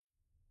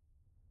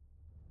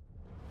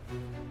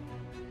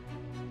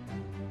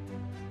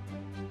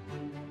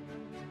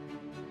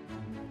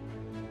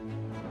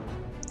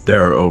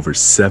There are over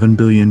 7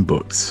 billion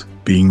books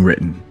being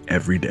written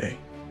every day.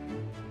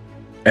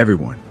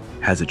 Everyone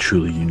has a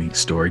truly unique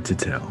story to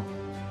tell.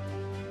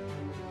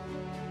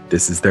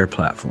 This is their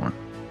platform.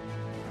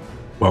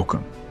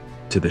 Welcome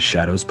to the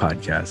Shadows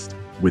Podcast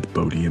with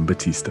Bodhi and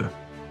Batista.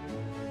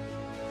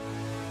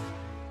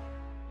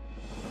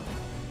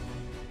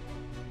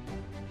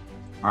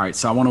 All right,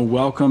 so I want to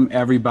welcome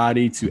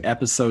everybody to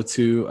episode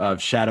 2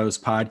 of Shadows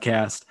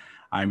Podcast.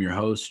 I'm your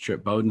host,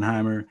 Trip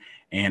Bodenheimer,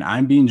 and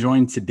I'm being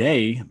joined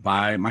today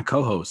by my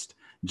co-host,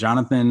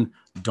 Jonathan,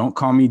 don't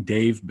call me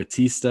Dave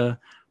Batista.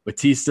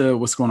 Batista,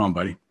 what's going on,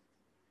 buddy?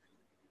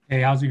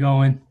 Hey, how's it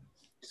going?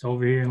 Just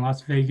over here in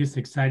Las Vegas,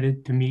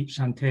 excited to meet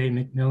Chantae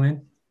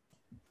McMillan.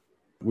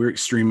 We're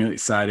extremely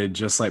excited.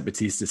 Just like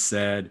Batista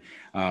said,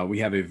 we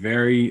have a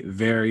very,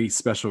 very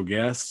special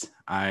guest.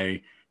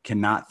 I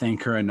cannot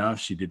thank her enough.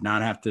 She did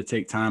not have to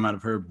take time out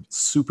of her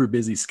super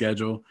busy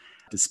schedule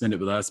to spend it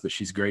with us, but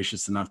she's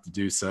gracious enough to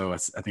do so. I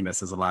think that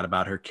says a lot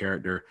about her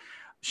character.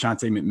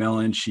 Chantae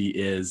McMillan, she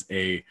is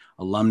a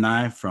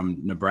alumni from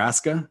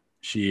Nebraska.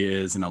 She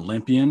is an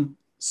Olympian,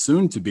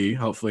 soon to be,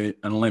 hopefully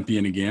an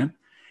Olympian again.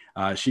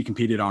 She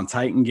competed on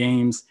Titan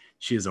Games.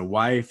 She is a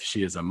wife.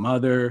 She is a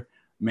mother.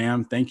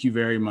 Ma'am, thank you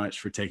very much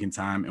for taking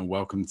time and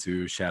welcome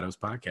to Shadows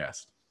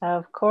Podcast.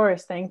 Of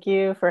course. Thank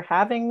you for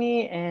having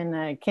me. And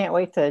I can't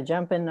wait to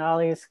jump into all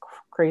these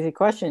crazy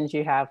questions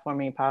you have for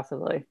me,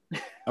 possibly.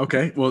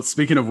 Okay. Well,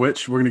 speaking of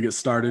which, we're going to get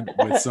started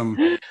with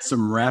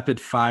some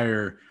rapid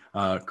fire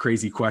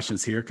crazy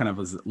questions here, kind of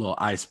as a little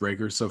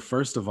icebreaker. So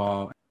first of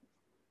all,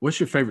 what's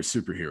your favorite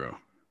superhero?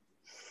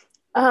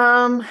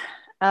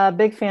 A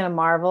big fan of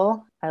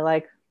Marvel. I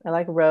like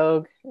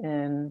Rogue,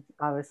 and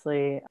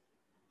obviously,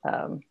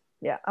 I'm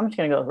just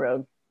going to go with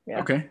Rogue. Yeah.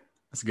 Okay.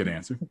 That's a good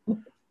answer.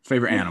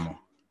 Favorite animal?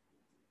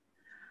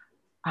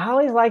 I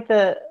always out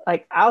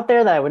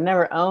there that I would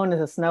never own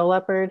is a snow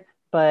leopard,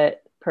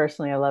 but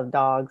personally I love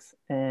dogs,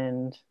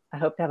 and I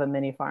hope to have a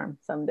mini farm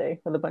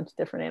someday with a bunch of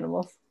different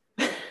animals.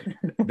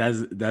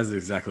 That's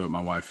exactly what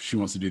my wife, she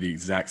wants to do the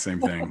exact same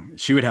thing.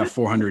 She would have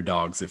 400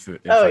 dogs if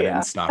I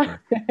didn't stop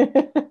her.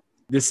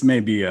 This may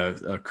be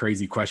a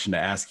crazy question to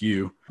ask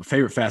you.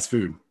 Favorite fast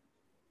food?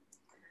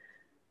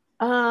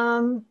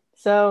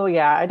 So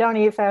yeah, I don't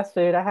eat fast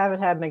food. I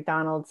haven't had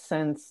McDonald's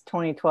since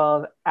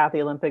 2012 at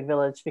the Olympic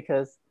Village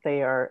because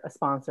they are a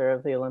sponsor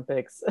of the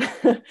Olympics.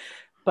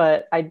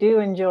 But I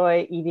do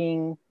enjoy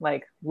eating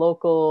like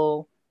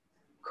local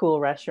cool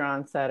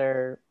restaurants that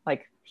are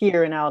like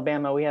here in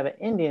Alabama. We have an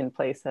Indian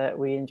place that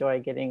we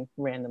enjoy getting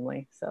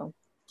randomly. So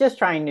just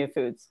trying new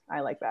foods. I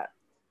like that.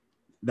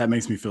 That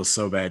makes me feel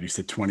so bad. You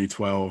said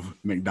 2012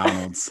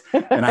 McDonald's,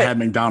 and I had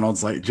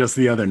McDonald's like just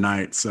the other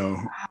night. So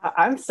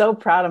I'm so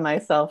proud of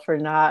myself for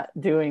not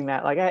doing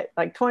that.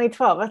 Like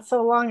 2012, that's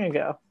so long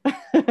ago.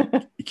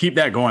 Keep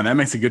that going. That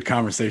makes a good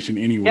conversation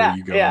anywhere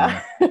you go.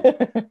 Yeah.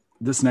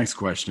 This next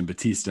question,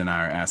 Batista and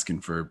I are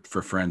asking for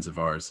friends of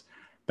ours.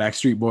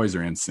 Backstreet Boys or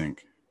NSYNC?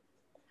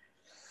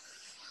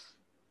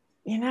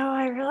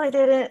 I really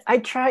didn't. I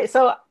tried.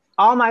 So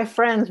all my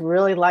friends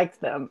really liked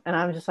them, and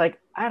I'm just like,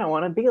 I don't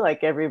want to be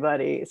like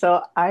everybody.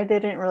 So I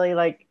didn't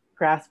really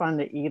grasp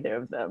onto either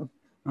of them.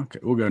 Okay,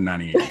 we'll go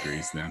 98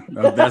 degrees then.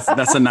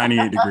 That's a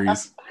 98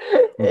 degrees.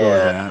 We'll go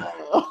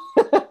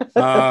with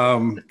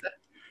that.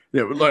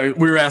 Yeah, like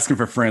we were asking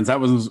for friends.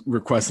 That was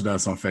requested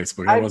us on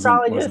Facebook. I'd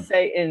probably just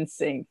say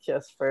NSYNC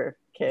just for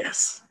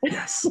kicks.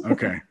 Yes.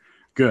 Okay,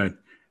 good.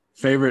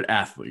 Favorite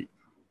athlete?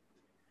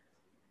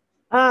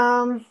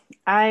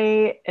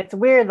 It's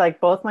weird.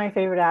 Like both my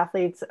favorite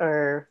athletes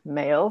are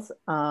males.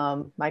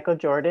 Michael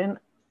Jordan.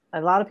 A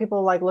lot of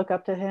people look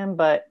up to him,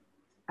 but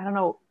I don't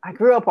know. I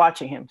grew up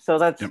watching him, so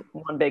that's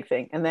one big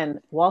thing. And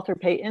then Walter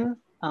Payton.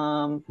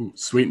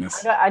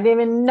 Sweetness. I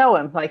didn't even know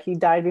him. He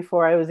died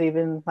before I was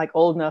even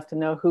old enough to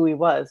know who he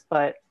was.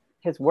 But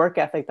his work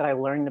ethic that I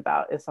learned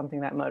about is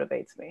something that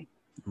motivates me.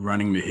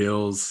 Running the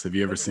hills. Have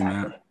you ever seen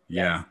that?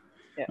 Yeah.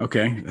 Yeah.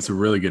 Okay, that's a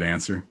really good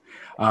answer.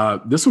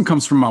 This one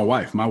comes from my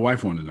wife. My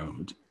wife wanted to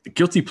know,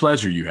 guilty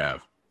pleasure you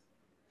have.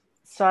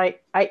 So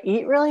I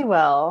eat really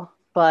well,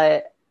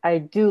 but I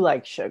do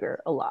like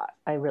sugar a lot.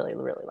 I really,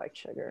 really like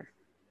sugar.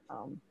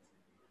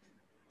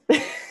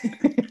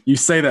 You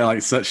say that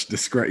like such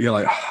discreet. You're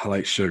like, oh, I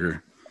like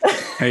sugar.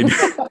 Hey,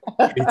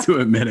 hate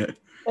to admit it.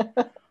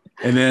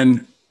 And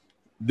then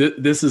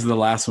this is the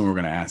last one we're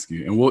going to ask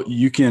you. And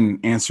you can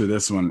answer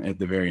this one at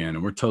the very end.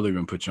 And we're totally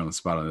going to put you on the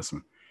spot on this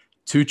one.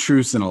 2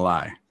 truths and a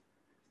lie.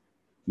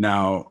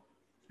 Now,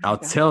 I'll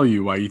tell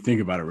you why you think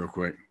about it real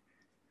quick.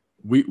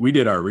 We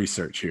did our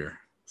research here.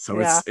 So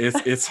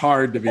it's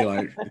hard to be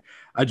like,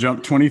 I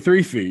jumped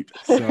 23 feet.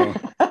 So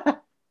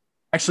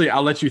actually,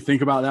 I'll let you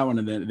think about that one.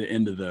 And then at the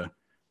end of the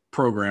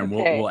program,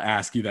 we'll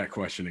ask you that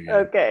question again.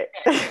 Okay.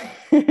 I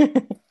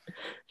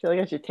feel like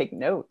I should take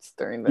notes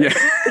during this.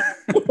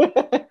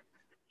 Yeah.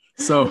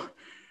 So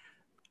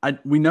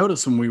we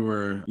noticed when we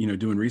were,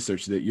 doing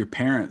research that your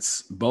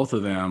parents, both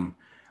of them,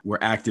 were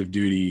active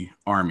duty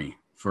Army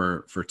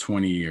for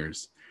 20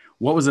 years.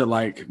 What was it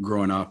like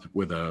growing up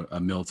with a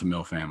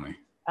mill-to-mill family?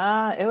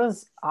 It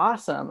was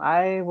awesome.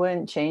 I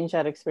wouldn't change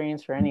that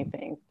experience for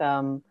anything.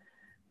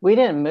 We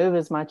didn't move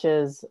as much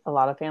as a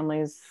lot of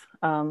families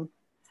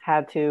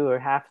had to or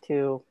have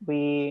to.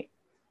 They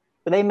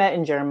met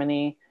in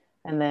Germany,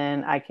 and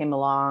then I came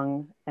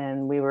along,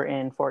 and we were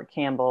in Fort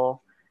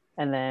Campbell,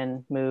 and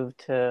then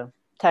moved to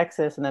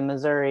Texas and then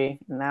Missouri,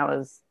 and that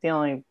was the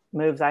only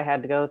moves I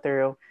had to go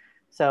through.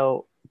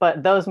 So,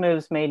 but those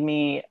moves made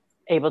me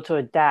able to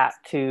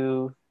adapt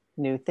to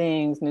new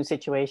things, new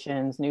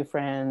situations, new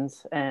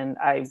friends, and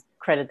I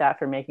credit that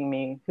for making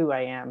me who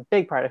I am,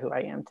 big part of who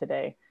I am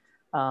today.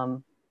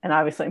 And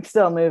obviously, I'm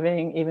still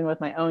moving, even with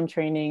my own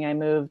training. I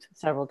moved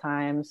several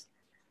times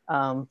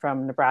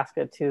from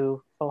Nebraska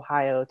to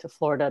Ohio to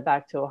Florida,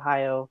 back to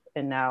Ohio.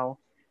 And now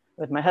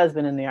with my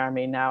husband in the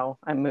Army, now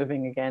I'm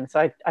moving again.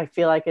 So I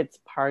feel like it's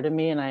part of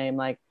me. And I am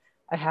like,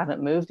 I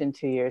haven't moved in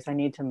 2 years. I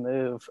need to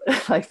move.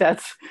 Like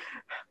that's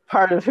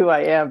part of who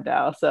I am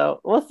now. So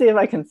we'll see if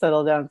I can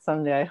settle down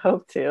someday. I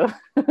hope to.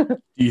 Do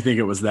you think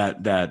it was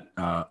that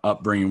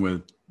upbringing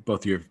with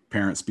both your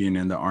parents being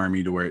in the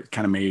Army to where it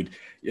kind of made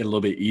it a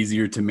little bit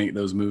easier to make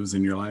those moves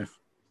in your life?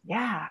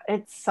 Yeah,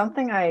 it's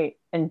something I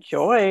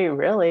enjoy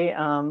really.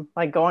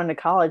 Like going to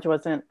college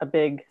wasn't a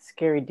big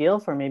scary deal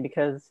for me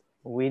because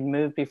we'd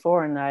moved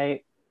before, and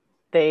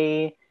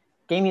they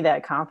gave me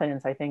that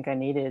confidence I think I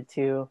needed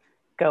to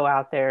go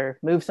out there,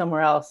 move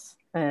somewhere else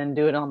and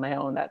do it on my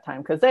own that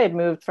time. Cause they had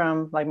moved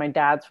from, like, my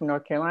dad's from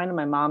North Carolina,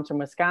 my mom's from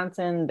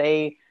Wisconsin.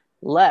 They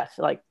left,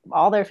 like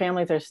all their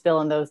families are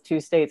still in those two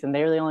states and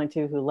they were the only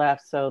two who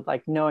left. So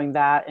like knowing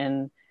that,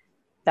 and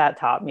that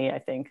taught me, I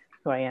think,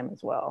 who I am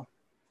as well.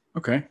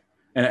 Okay.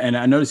 And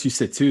I noticed you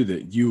said too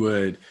that you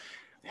would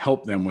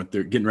help them with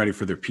their getting ready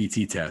for their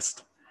PT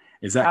test.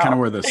 Is that kind of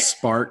where the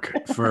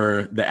spark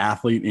for the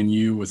athlete in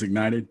you was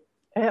ignited?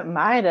 It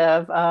might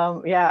have.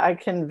 Yeah, I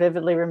can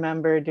vividly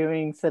remember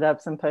doing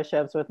sit-ups and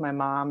push-ups with my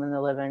mom in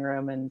the living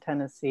room in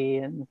Tennessee,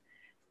 and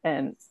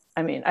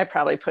I mean, I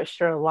probably pushed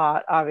her a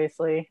lot,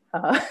 obviously,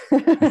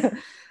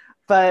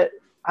 but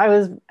I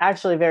was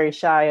actually very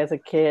shy as a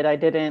kid. I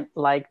didn't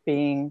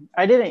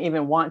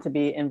even want to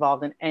be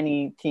involved in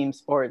any team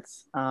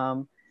sports.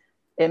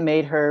 It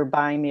made her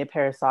buying me a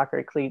pair of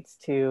soccer cleats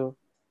to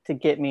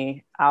get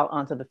me out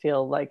onto the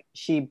field. Like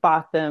she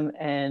bought them,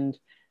 and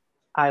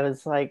I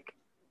was like,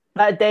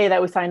 that day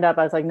that we signed up,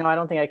 I was like, no, I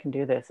don't think I can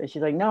do this. And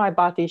she's like, no, I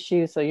bought these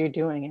shoes, so you're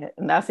doing it.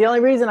 And that's the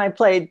only reason I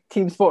played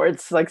team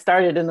sports, like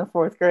started in the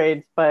fourth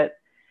grade. But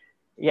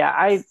yeah,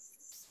 I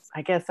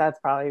guess that's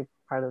probably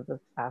part of the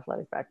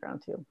athletic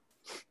background too.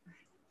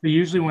 But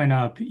usually when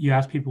you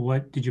ask people,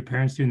 what did your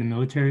parents do in the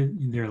military?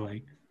 They're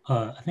like,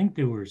 I think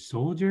they were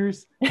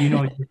soldiers. Do you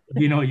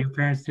know what your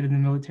parents did in the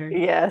military?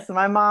 Yes,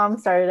 my mom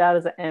started out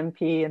as an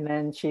MP, and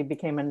then she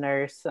became a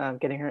nurse,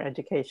 getting her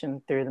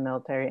education through the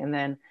military. And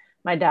then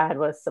my dad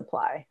was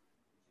supply.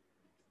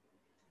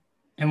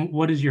 And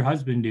what does your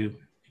husband do,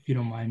 if you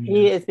don't mind me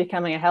He asking? is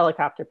becoming a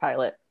helicopter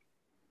pilot.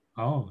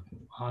 Oh,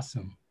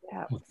 awesome.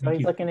 Yeah, Well, so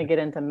he's looking to get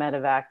into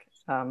medevac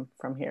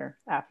from here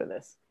after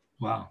this.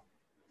 Wow.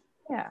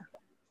 Yeah.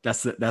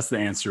 That's the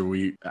answer.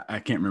 I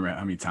can't remember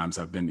how many times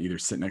I've been either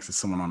sitting next to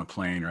someone on a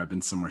plane or I've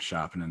been somewhere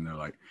shopping and they're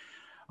like,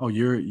 "Oh,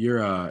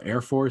 you're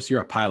Air Force.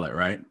 You're a pilot,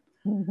 right?"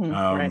 Mm-hmm,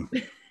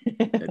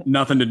 right.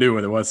 Nothing to do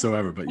with it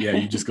whatsoever. But yeah,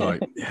 you just go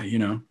like, yeah,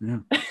 yeah.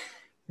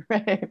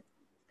 Right.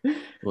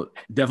 Well,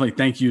 definitely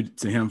thank you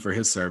to him for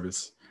his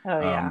service. Oh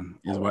yeah.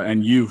 As well,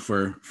 and you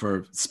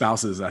for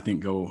spouses, I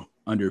think go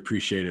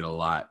underappreciated a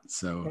lot.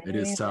 So it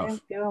is tough. I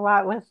do a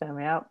lot with them.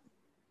 Yep.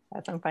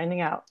 That's what I'm finding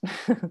out.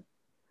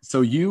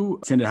 So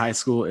you attended high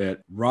school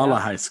at Rolla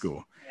Yep. High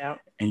School. Yep.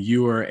 And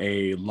you were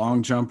a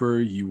long jumper.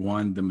 You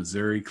won the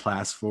Missouri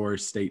Class 4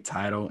 state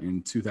title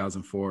in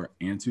 2004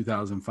 and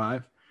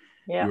 2005.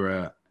 Yeah. You were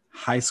a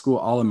high school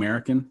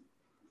All-American,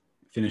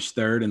 finished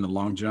third in the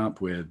long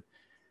jump with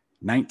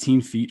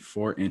 19 feet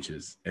 4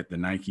 inches at the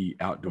Nike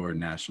Outdoor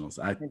Nationals.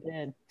 I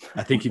did.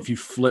 I think if you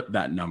flip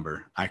that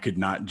number, I could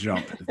not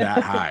jump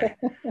that high.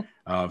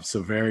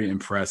 So very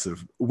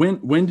impressive.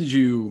 When did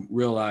you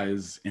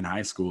realize in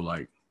high school,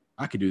 like,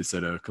 I could do this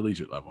at a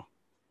collegiate level?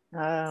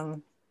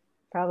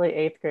 Probably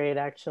eighth grade,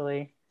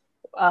 actually.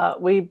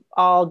 We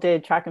all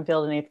did track and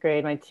field in eighth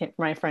grade,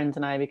 my friends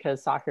and I,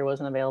 because soccer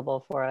wasn't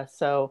available for us.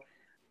 So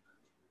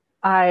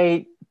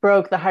I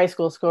broke the high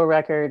school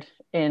record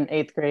in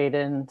eighth grade.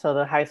 And so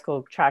the high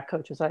school track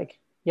coach was like,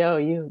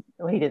 yo,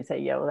 well, he didn't say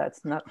yo,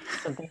 that's not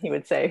something he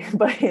would say,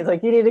 but he's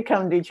like, you need to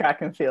come do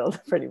track and field,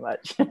 pretty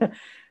much.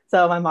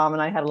 So my mom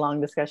and I had a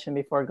long discussion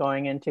before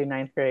going into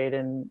ninth grade,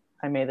 and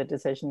I made the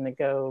decision to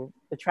go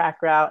the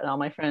track route, and all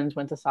my friends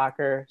went to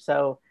soccer.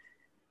 So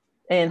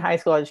in high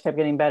school, I just kept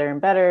getting better and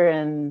better,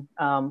 and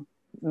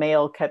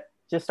mail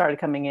just started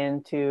coming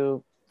in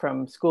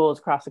from schools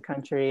across the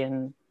country,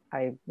 and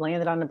I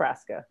landed on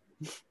Nebraska.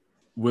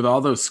 With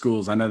all those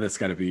schools, I know that's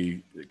got to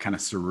be kind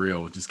of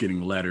surreal, just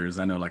getting letters.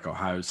 I know like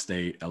Ohio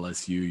State,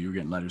 LSU, you're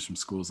getting letters from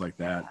schools like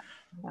that.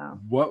 Yeah.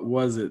 What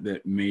was it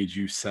that made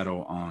you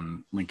settle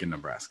on Lincoln,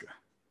 Nebraska?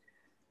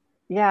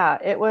 Yeah,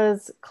 it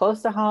was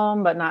close to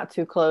home, but not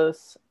too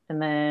close.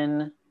 And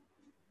then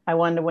I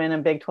wanted to win a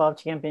Big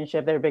 12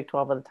 championship. They were Big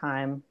 12 at the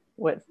time,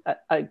 with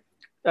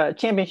a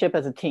championship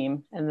as a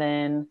team. And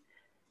then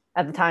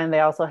at the time, they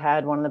also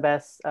had one of the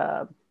best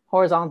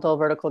horizontal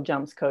vertical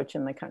jumps coach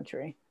in the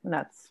country. And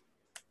that's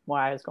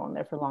why I was going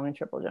there for long and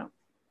triple jump.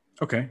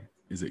 Okay.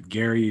 Is it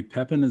Gary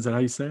Pepin? Is that how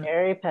you say it?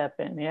 Gary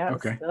Pepin. Yeah.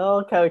 Okay.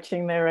 Still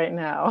coaching there right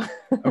now.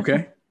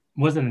 Okay.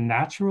 Was it a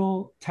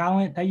natural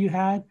talent that you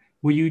had?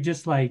 Were you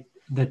just like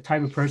the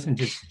type of person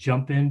just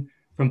jumping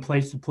from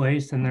place to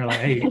place and they're like,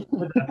 hey,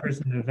 put that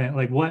person in an event?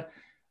 Like what?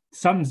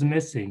 Something's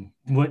missing.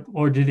 What?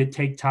 Or did it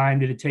take time?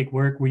 Did it take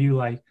work? Were you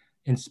like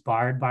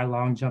inspired by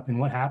long jumping?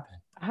 What happened?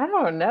 I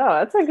don't know.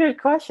 That's a good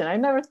question. I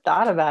never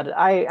thought about it.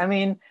 I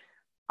mean,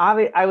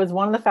 I was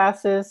one of the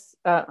fastest.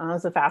 I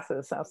was the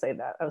fastest. I'll say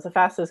that. I was the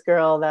fastest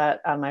girl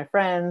that my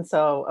friends.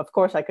 So of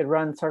course I could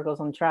run circles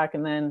on track.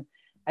 And then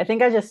I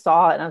think I just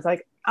saw it and I was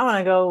like, I want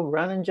to go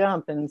run and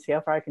jump and see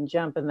how far I can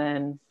jump. And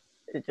then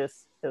it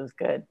was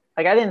good.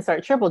 Like I didn't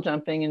start triple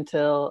jumping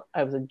until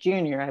I was a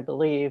junior, I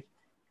believe.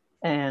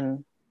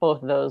 And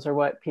both of those are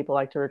what people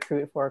like to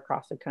recruit for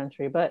across the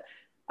country. But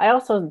I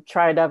also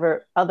tried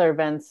other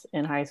events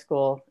in high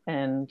school,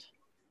 and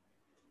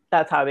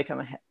that's how I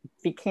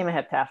became a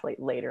heptathlete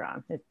later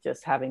on. It's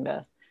just having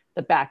the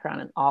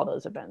background in all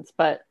those events.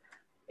 But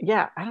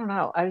yeah, I don't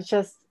know. I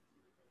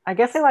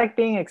guess I like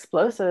being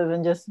explosive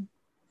and just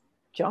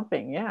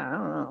jumping. Yeah, I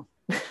don't know.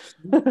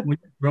 When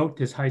you broke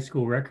this high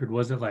school record,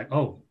 was it like,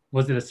 oh,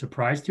 was it a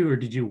surprise to you, or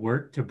did you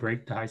work to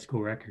break the high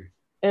school record?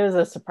 It was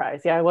a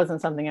surprise. Yeah, it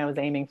wasn't something I was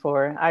aiming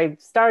for. I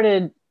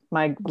started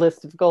my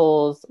list of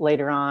goals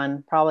later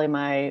on, probably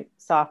my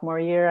sophomore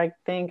year. I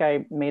think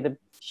I made a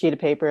sheet of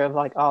paper of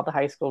like all the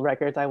high school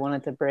records I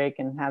wanted to break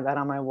and have that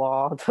on my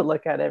wall to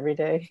look at every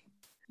day.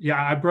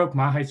 Yeah, I broke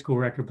my high school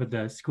record, but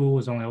the school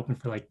was only open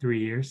for like 3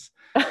 years.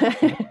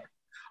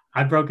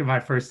 I broke it my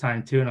first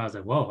time too, and I was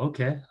like, whoa,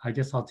 okay, I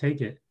guess I'll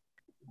take it.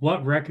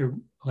 What record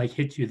like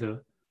hit you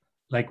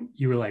like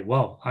you were like,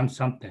 whoa, I'm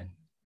something?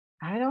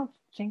 I don't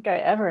think I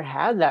ever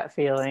had that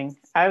feeling.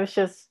 I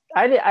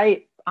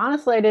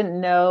honestly, I didn't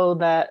know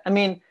that. I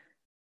mean,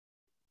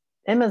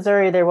 in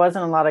Missouri, there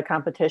wasn't a lot of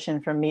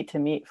competition from meet to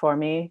meet for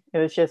me. It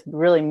was just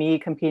really me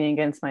competing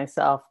against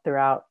myself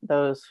throughout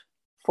those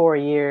 4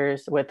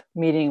 years, with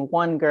meeting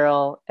one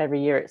girl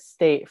every year at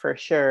state for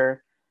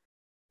sure.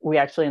 We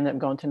actually ended up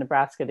going to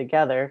Nebraska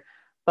together.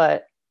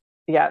 But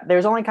yeah,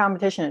 there's only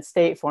competition at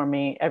state for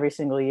me every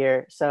single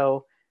year.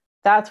 So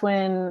that's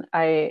when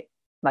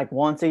like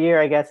once a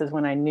year, I guess, is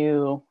when I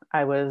knew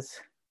I was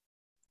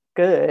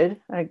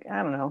good. I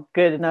don't know,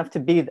 good enough to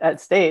be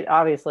at state,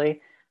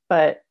 obviously,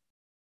 but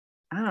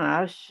I don't know.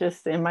 I was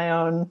just in my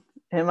own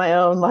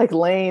like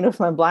lane with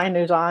my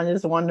blinders on,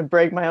 just wanting to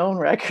break my own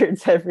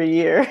records every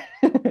year.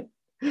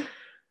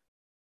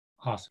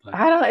 Awesome.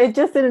 It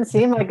just didn't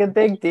seem like a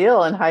big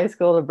deal in high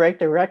school to break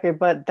the record,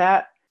 but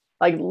that,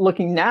 like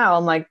looking now,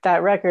 I'm like,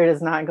 that record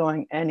is not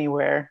going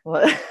anywhere.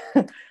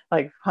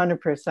 Like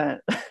 100%.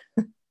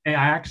 Hey,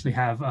 I actually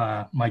have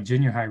my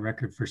junior high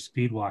record for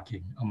speed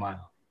walking a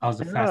mile. I was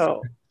the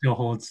fastest. Still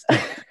holds still.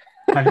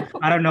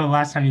 I don't know the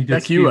last time you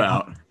did. Check you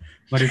out.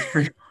 But it's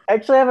pretty. I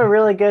actually have a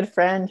really good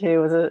friend who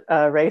was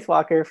a race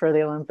walker for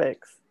the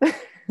Olympics.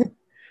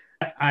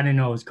 I didn't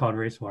know it was called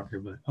race walker,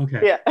 but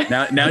okay.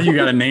 Yeah. Now you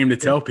got a name to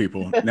tell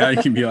people. Now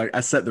you can be like, I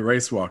set the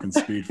race walking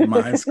speed for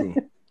my high school.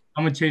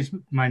 I'm gonna change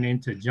my name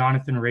to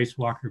Jonathan Race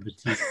Walker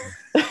Batista.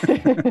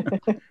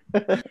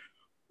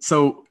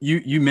 So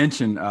you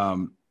mentioned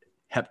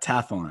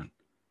heptathlon.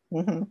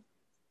 Mm-hmm.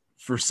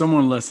 For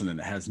someone listening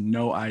that has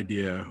no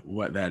idea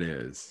what that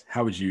is,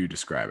 how would you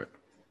describe it?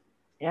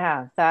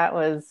 Yeah, I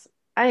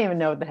didn't even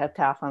know what the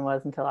heptathlon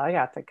was until I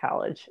got to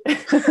college.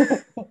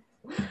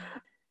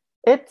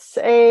 It's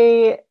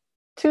a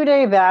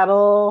 2-day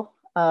battle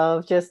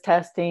of just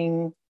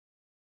testing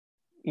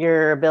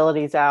your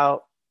abilities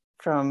out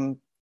from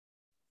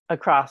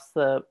across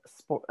the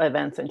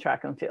events in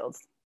track and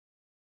fields.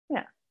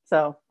 Yeah.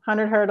 So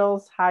 100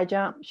 hurdles, high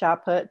jump,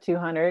 shot put,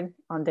 200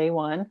 on day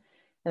one.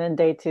 And then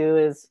day two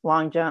is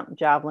long jump,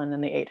 javelin,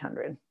 and the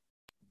 800.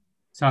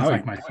 Sounds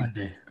like my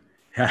Sunday.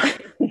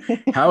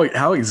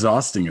 How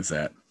exhausting is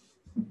that?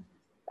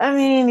 I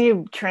mean,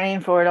 you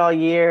train for it all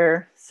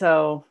year.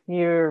 So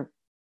you're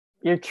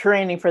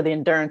training for the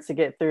endurance to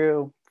get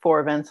through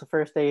 4 events the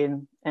first day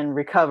and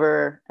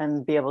recover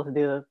and be able to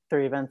do the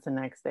 3 events the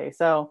next day.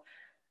 So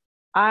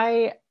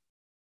in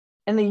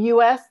the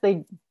US,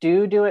 they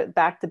do it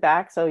back to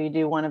back. So you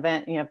do one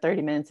event and you have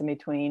 30 minutes in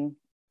between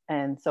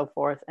and so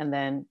forth. And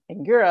then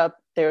in Europe,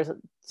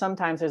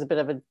 sometimes there's a bit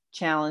of a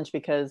challenge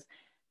because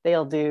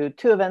they'll do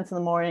 2 events in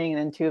the morning and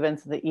then 2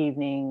 events in the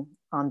evening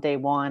on day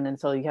one. And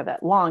so you have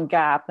that long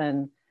gap.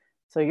 And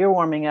so you're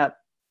warming up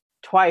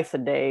twice a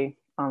day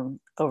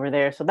over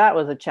there. So that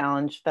was a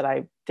challenge that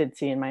I did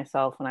see in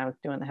myself when I was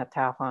doing the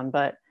heptathlon.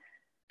 But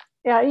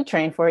yeah, you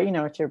train for it. You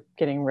know what you're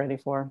getting ready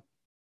for.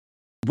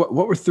 What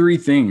were 3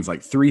 things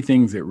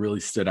that really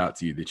stood out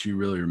to you that you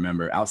really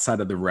remember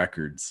outside of the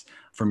records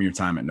from your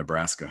time at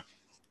Nebraska?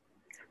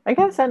 I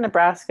guess at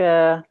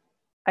Nebraska,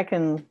 I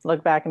can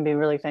look back and be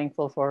really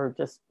thankful for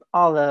just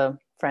all the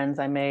friends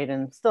I made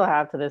and still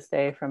have to this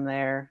day from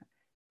there.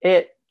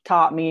 It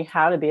taught me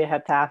how to be a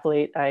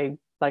heptathlete.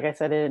 Like I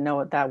said, I didn't know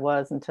what that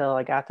was until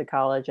I got to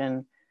college,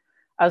 and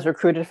I was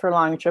recruited for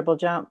long triple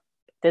jump.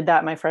 Did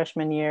that my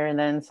freshman year, and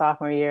then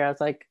sophomore year, I was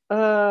like,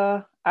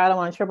 I don't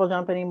want to triple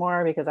jump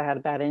anymore because I had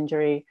a bad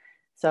injury.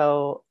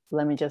 So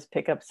let me just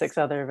pick up 6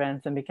 other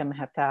events and become a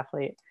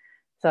heptathlete.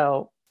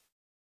 So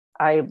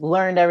I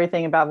learned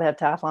everything about the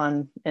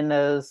heptathlon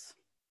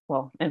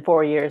in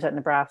 4 years at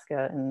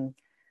Nebraska. And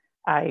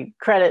I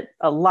credit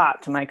a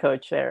lot to my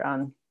coach there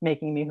on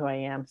making me who I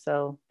am.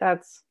 So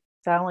that's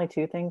only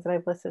 2 things that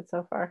I've listed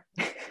so far.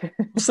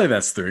 We'll say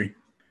that's 3.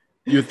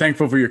 You're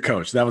thankful for your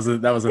coach. That was a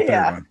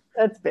third one.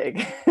 That's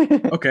big.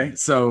 Okay.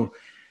 So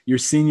your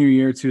senior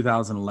year,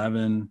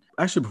 2011,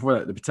 actually before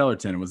that, the patellar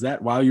tendon, was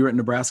that while you were at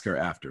Nebraska or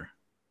after?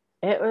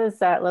 It was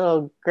that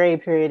little gray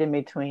period in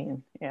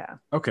between. Yeah.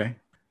 Okay.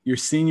 Your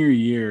senior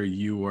year,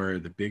 you were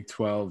the Big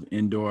 12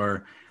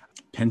 indoor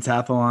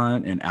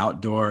pentathlon and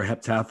outdoor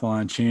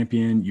heptathlon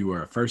champion. You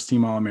were a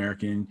first-team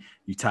All-American.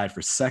 You tied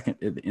for second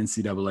at the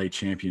NCAA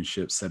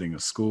championship, setting a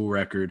school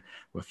record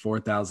with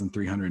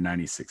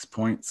 4,396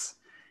 points.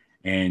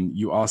 And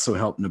you also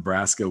helped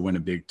Nebraska win a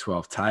Big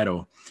 12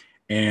 title.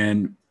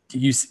 And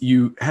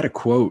you had a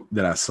quote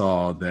that I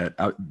saw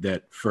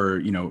that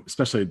for,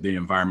 especially the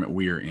environment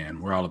we are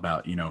in, we're all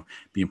about,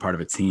 being part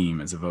of a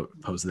team as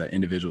opposed to that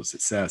individual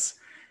success.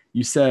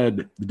 You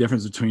said the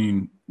difference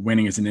between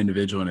winning as an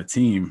individual and a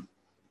team.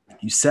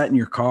 You sat in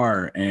your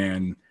car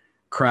and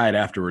cried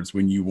afterwards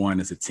when you won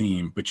as a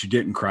team, but you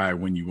didn't cry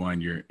when you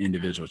won your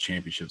individual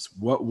championships.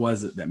 What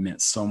was it that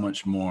meant so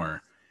much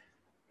more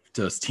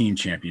to those team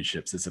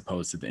championships as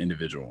opposed to the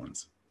individual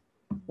ones?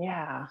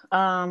 Yeah.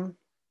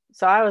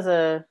 So I was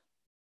a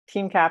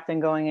team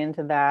captain going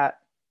into that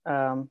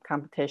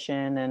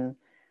competition, and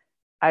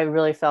I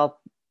really felt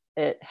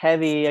it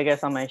heavy, I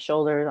guess, on my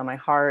shoulders, on my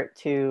heart,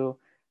 to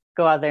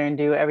go out there and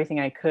do everything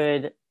I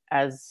could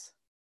as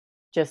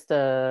just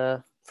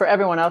for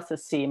everyone else to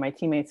see, my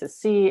teammates to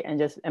see, and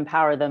just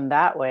empower them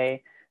that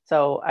way.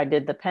 So I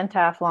did the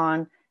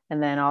pentathlon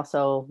and then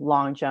also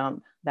long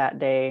jump that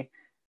day,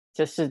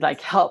 just to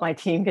help my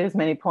team get as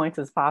many points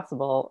as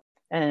possible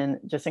and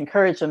just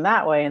encourage them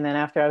that way. And then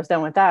after I was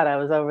done with that, I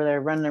was over there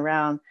running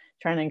around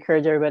trying to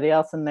encourage everybody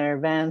else in their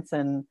events,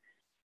 and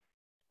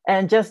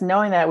just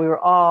knowing that we were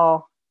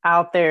all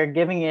out there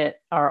giving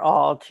it our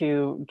all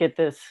to get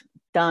this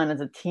done as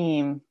a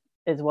team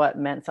is what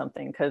meant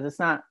something. Because it's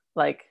not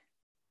like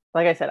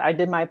I said, I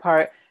did my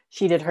part,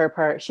 she did her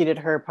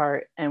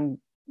part, and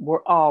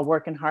we're all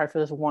working hard for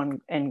this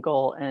one end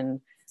goal. And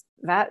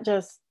that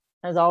just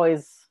has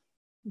always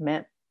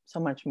meant so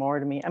much more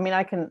to me. I mean,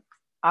 I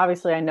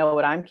know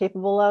what I'm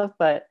capable of,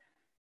 but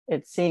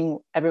it's seeing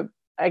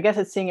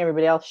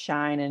everybody else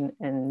shine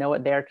and know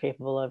what they're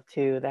capable of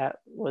too. That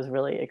was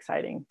really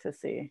exciting to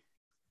see.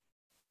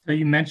 So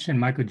you mentioned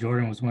Michael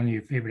Jordan was one of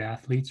your favorite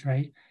athletes,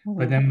 right? Mm-hmm.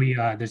 But then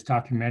this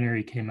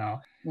documentary came out,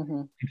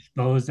 mm-hmm.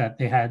 exposed that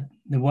there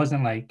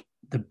wasn't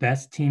the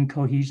best team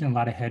cohesion, a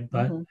lot of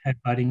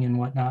headbutting and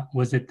whatnot.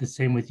 Was it the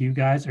same with you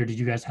guys, or did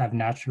you guys have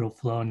natural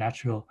flow,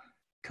 natural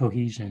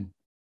cohesion?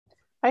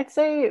 I'd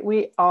say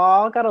we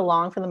all got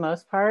along for the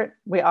most part.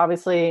 We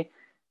obviously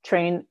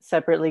train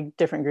separately,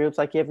 different groups.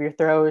 Like you have your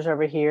throwers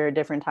over here,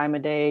 different time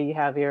of day. You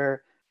have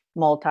your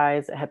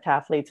multis,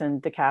 heptathletes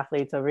and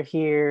decathletes over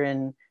here,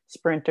 and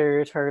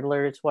sprinters,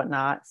 hurdlers,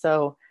 whatnot.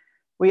 So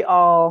we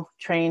all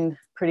trained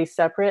pretty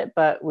separate,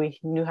 but we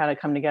knew how to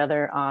come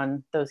together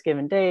on those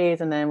given days.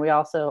 And then we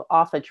also,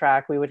 off the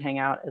track, we would hang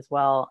out as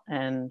well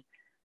and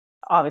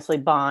obviously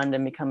bond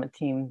and become a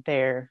team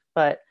there.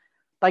 But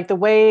the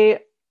way,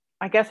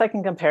 I guess I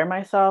can compare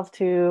myself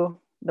to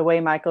the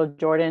way Michael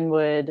Jordan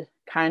would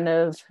kind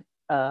of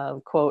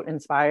quote,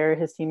 inspire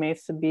his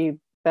teammates to be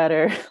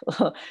better,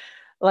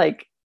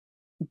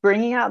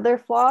 bringing out their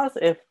flaws.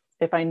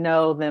 If I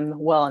know them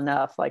well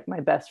enough, like my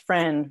best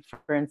friend,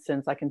 for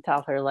instance, I can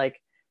tell her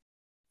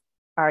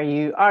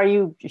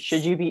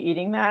should you be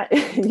eating that?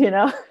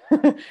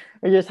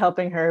 Or just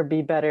helping her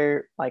be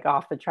better,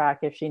 off the track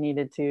if she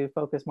needed to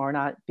focus more,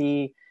 not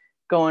be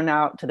going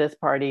out to this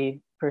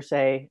party per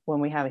se when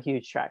we have a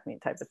huge track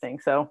meet type of thing.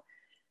 So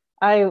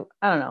I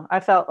don't know. I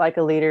felt like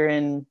a leader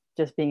in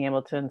just being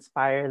able to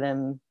inspire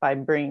them by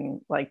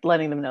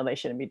letting them know they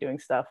shouldn't be doing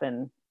stuff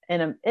in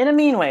a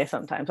mean way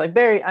sometimes.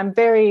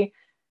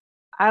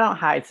 I don't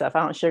hide stuff. I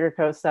don't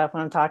sugarcoat stuff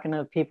when I'm talking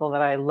to people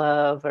that I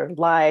love or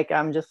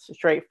I'm just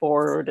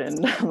straightforward,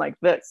 and I'm like,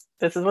 this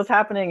is what's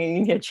happening and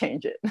you need to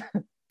change it.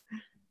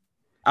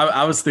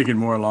 I was thinking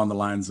more along the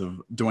lines of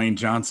Dwayne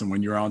Johnson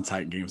when you're on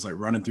Titan Games,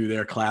 running through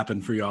there,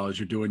 clapping for y'all as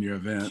you're doing your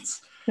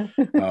events.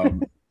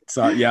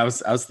 So yeah, I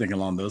was thinking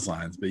along those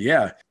lines, but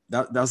yeah,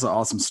 that was an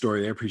awesome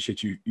story. I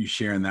appreciate you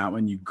sharing that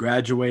one. You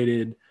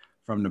graduated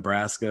from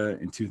Nebraska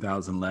in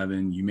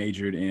 2011. You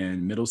majored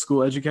in middle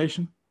school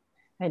education?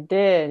 I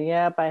did.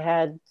 Yep. I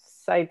had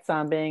sights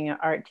on being an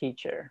art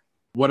teacher.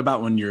 What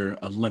about when your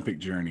Olympic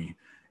journey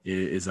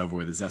is over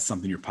with? Is that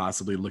something you're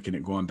possibly looking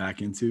at going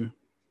back into?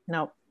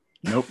 Nope.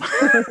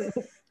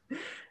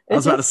 I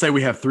was about to say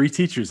we have 3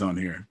 teachers on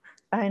here.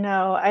 I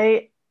know.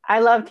 I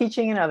love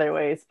teaching in other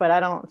ways, but I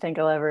don't think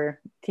I'll ever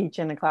teach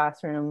in a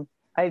classroom.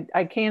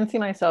 I can see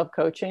myself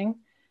coaching.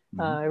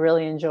 I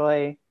really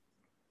enjoy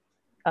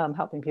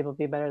helping people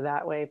be better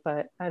that way,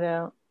 but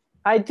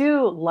I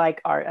do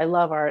like art. I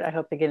love art. I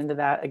hope to get into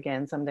that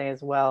again someday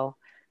as well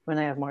when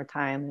I have more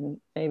time,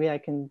 and maybe I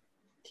can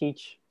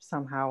teach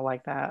somehow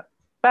like that.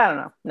 But I don't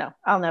know. No,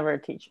 I'll never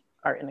teach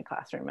art in a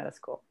classroom at a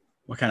school.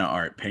 What kind of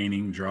art?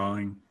 Painting,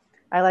 drawing?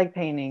 I like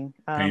painting.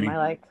 Painting? I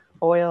like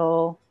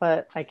oil,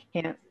 but I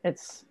can't.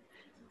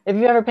 If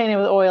you ever painted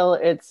with oil,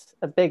 it's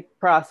a big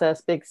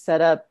process, big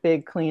setup,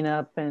 big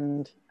cleanup,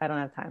 and I don't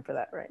have time for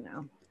that right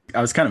now.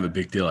 I was kind of a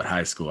big deal at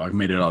high school. I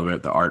made it all the way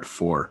up to Art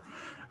 4,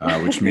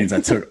 which means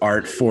I took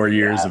art 4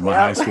 years of my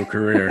high school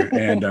career.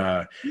 And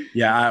I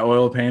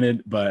oil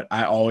painted, but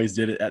I always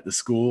did it at the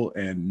school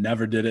and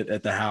never did it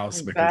at the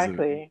house because of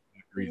that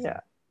reason.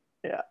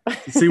 Yeah.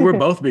 See, we're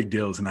both big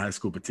deals in high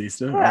school,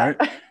 Batista. Yeah.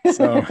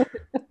 Right?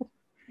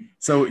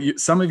 So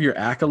some of your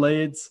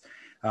accolades,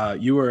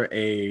 you were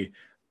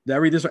did I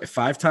read this right?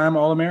 5-time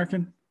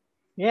All-American?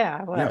 Yeah,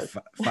 I was.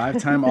 Yeah,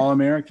 5-time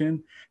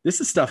All-American.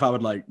 This is stuff I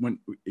would like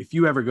if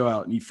you ever go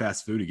out and eat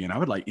fast food again, I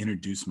would like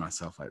introduce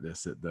myself like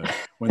this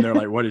when they're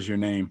like, what is your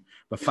name?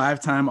 But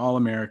 5-time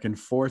All-American,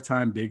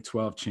 4-time Big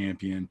 12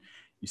 champion.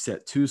 You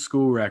set 2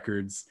 school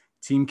records,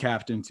 team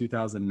captain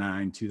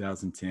 2009,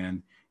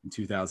 2010, and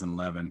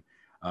 2011.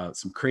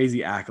 Some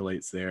crazy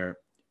accolades there.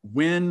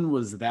 When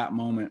was that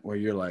moment where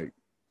you're like,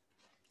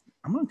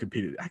 I'm going to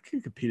compete? I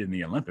could compete in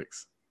the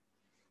Olympics.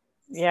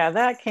 Yeah,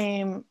 that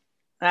came.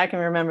 I can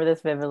remember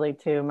this vividly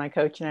too. My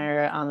coach and I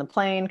are on the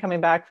plane coming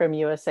back from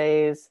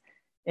USA's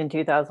in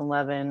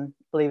 2011.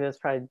 I believe it was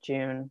probably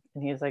June.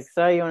 And he was like,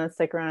 so you want to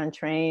stick around and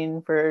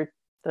train for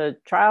the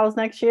trials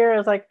next year? I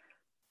was like,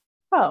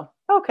 oh,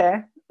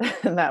 okay.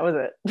 And that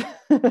was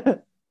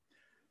it.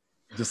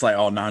 Just like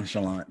all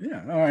nonchalant.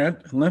 Yeah, all right,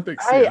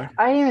 Olympics. I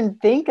didn't even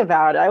think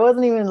about it. I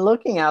wasn't even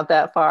looking out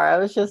that far. I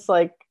was just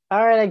like,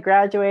 all right, I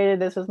graduated.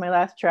 This was my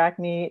last track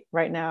meet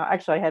right now.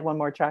 Actually, I had one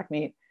more track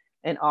meet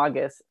in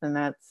August, and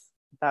that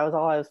was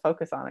all I was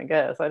focused on, I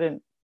guess. I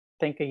didn't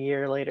think a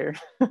year later.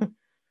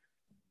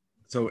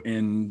 So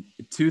in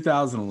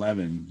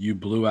 2011, you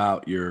blew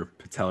out your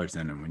patellar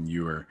tendon when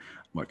you were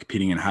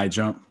competing in high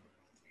jump?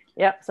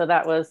 Yep. So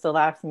that was the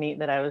last meet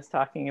that I was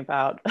talking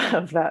about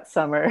of that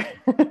summer.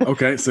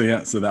 Okay. So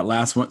that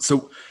last one.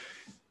 So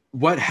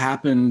what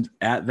happened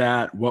at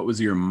that? What was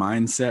your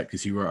mindset?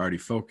 Because you were already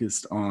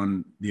focused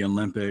on the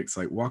Olympics.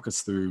 Like, walk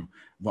us through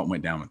what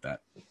went down with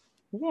that.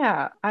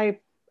 Yeah. I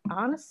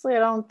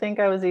don't think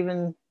I was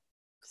even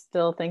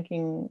still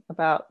thinking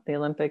about the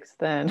Olympics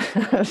then.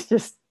 I was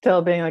just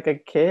still being like a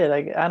kid.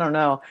 I don't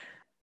know.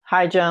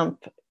 High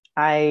jump,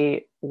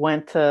 I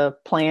went to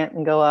plant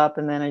and go up,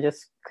 and then I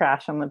just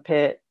crashed on the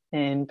pit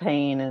in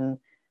pain, and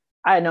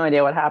I had no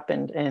idea what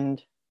happened.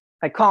 And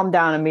I calmed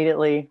down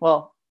immediately.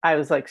 Well, I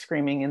was like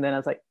screaming, and then I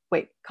was like,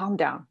 wait, calm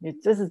down.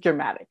 This is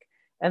dramatic.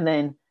 And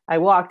then I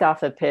walked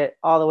off the pit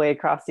all the way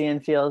across the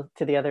infield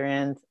to the other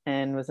end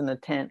and was in a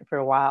tent for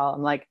a while.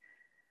 I'm like,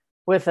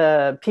 with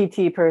a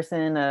PT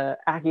person, a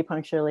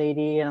acupuncture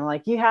lady, and I'm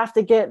like, you have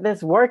to get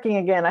this working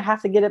again. I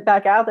have to get it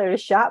back out there to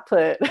shot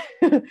put.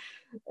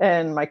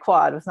 And my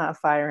quad was not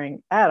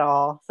firing at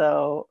all.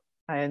 So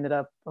I'm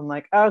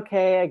like,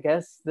 okay, I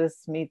guess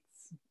this meet's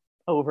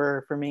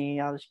over for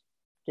me. I'll just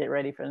get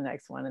ready for the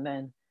next one. And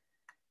then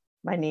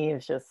my knee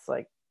is just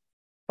like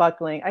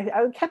buckling.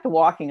 I kept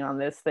walking on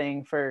this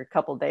thing for a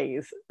couple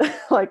days.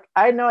 Like,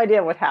 I had no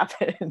idea what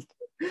happened.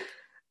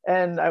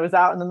 And I was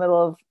out in the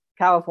middle of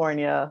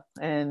California,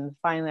 and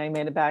finally I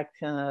made it back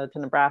to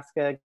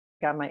Nebraska,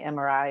 got my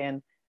MRI,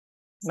 and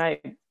my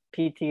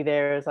PT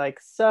there is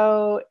like,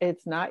 so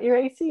it's not your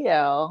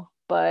ACL,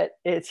 but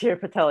it's your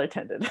patellar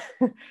tendon.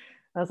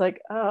 I was like,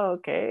 oh,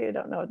 okay, I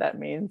don't know what that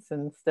means.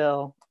 And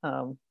still,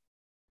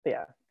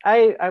 yeah,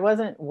 I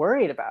wasn't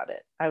worried about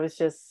it. I was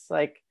just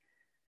like,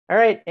 all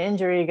right,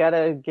 injury,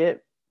 gotta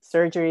get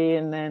surgery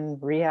and then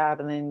rehab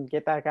and then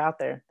get back out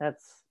there. That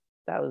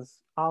was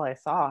all I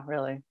saw,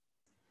 really.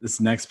 This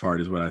next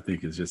part is what I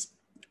think is just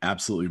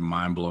absolutely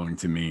mind-blowing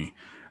to me.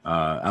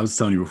 I was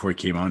telling you before I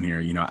came on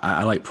here,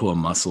 I like pull a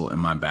muscle in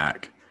my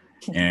back,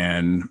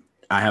 and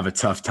I have a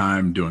tough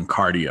time doing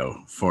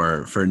cardio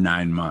for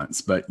 9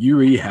 months, but you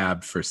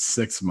rehabbed for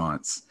 6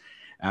 months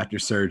after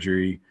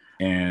surgery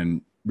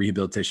and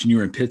rehabilitation. You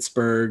were in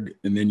Pittsburgh,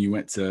 and then you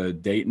went to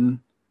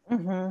Dayton.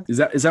 Mm-hmm.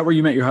 Is that where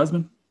you met your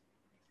husband?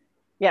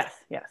 Yes,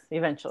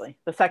 eventually.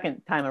 The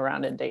second time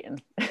around in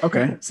Dayton.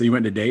 Okay, so you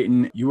went to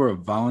Dayton. You were a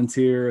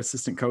volunteer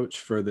assistant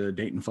coach for the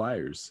Dayton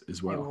Flyers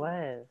as well. It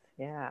was,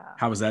 yeah.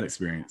 How was that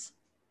experience?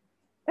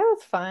 It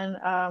was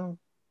fun.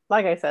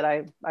 Like I said,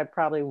 I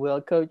probably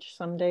will coach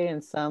someday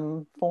in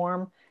some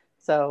form.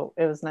 So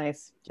it was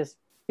nice just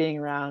being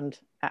around.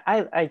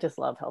 I just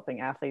love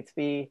helping athletes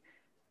be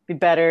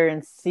better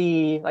and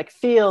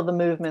feel the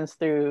movements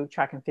through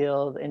track and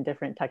field in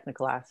different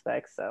technical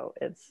aspects. So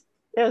it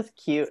was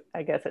cute,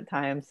 I guess, at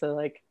times. So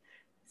like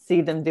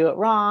see them do it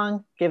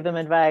wrong, give them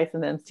advice,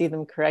 and then see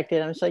them correct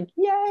it. I'm just like,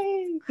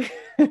 yay.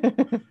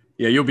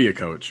 Yeah, you'll be a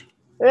coach.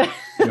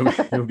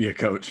 You'll be a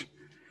coach.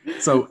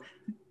 So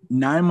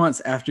 9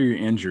 months after your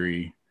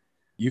injury,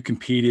 you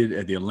competed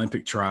at the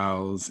Olympic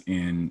trials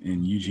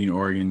in Eugene,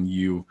 Oregon.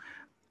 You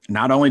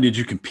not only did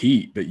you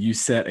compete, but you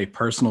set a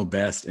personal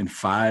best in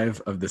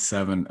 5 of the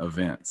 7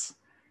 events.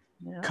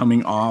 Yeah.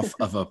 Coming off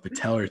of a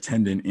patellar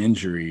tendon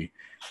injury,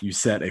 you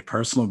set a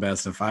personal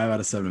best in 5 out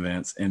of 7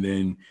 events, and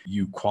then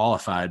you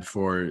qualified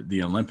for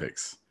the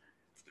Olympics.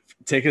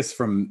 Take us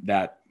from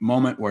that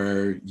moment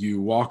where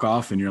you walk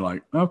off and you're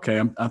like,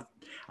 okay,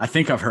 I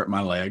think I've hurt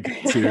my leg,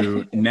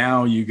 to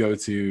now you go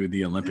to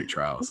the Olympic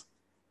trials.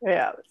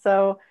 Yeah.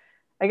 So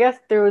I guess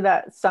through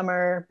that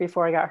summer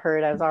before I got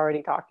hurt, I was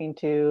already talking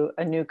to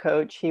a new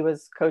coach. He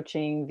was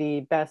coaching the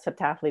best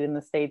heptathlete in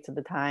the States at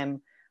the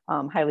time,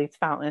 Hylese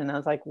Fountain. I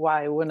was like,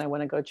 why wouldn't I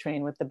want to go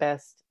train with the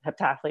best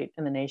heptathlete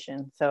in the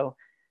nation? So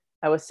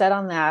I was set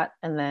on that.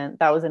 And then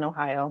that was in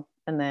Ohio,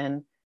 and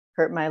then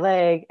hurt my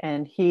leg.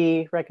 And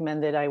he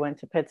recommended I went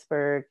to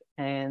Pittsburgh.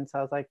 And so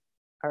I was like,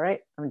 all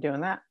right, I'm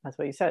doing that. That's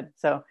what you said.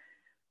 So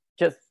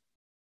just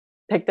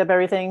picked up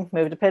everything,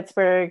 moved to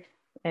Pittsburgh,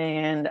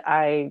 and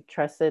I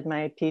trusted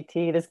my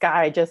PT. This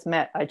guy I just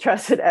met, I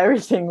trusted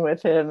everything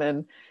with him.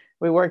 And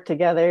we worked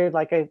together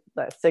like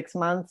 6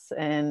 months,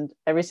 and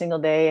every single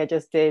day I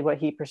just did what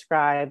he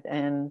prescribed.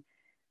 And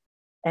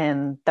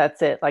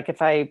that's it. Like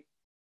if I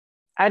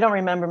don't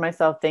remember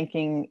myself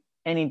thinking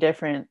any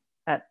different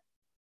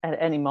at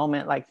any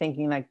moment, like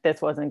thinking like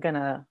this wasn't going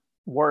to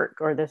work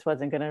or this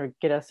wasn't going to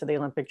get us to the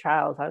Olympic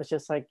trials. I was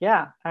just like,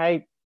 yeah,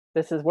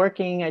 this is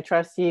working. I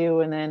trust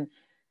you. And then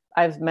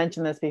I've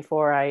mentioned this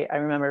before. I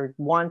remember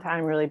one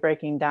time really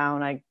breaking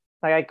down. I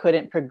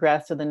couldn't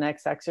progress to the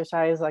next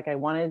exercise like I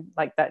wanted,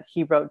 like that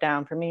he wrote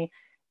down for me.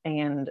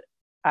 And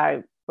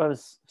I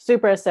was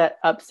super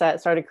upset,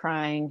 started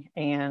crying.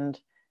 And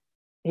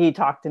he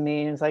talked to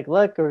me and was like,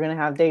 look, we're going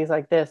to have days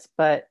like this,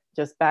 but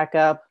just back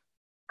up,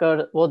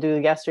 we'll do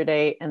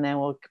yesterday, and then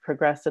we'll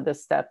progress to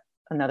this step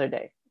another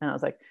day. And I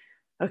was like,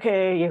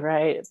 okay, you're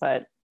right.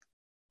 But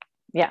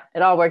yeah,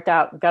 it all worked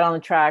out. Got on the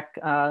track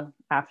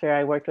after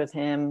I worked with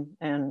him,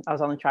 and I was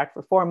on the track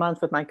for 4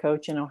 months with my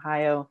coach in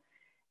Ohio.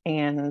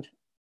 And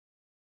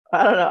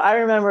I don't know, I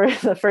remember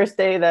the first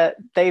day that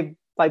they,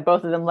 like,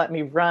 both of them let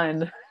me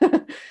run.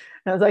 And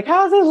I was like,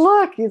 how's it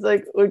look? He's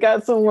like, we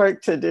got some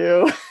work to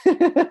do.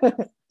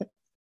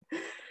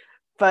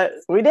 But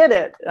we did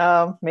it.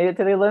 Made it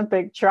to the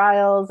Olympic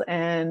trials,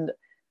 and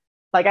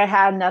like I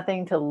had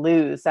nothing to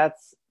lose.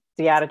 That's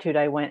the attitude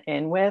I went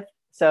in with.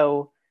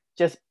 So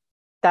just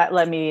that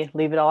let me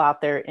leave it all out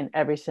there in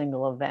every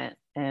single event,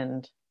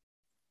 and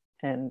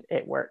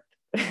it worked.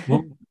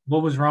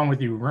 What was wrong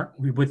with your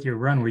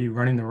run? Were you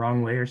running the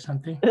wrong way or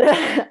something?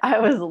 I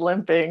was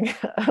limping.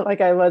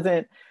 Like I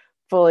wasn't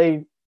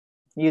fully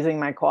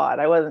using my quad.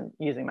 I wasn't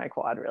using my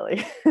quad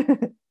really.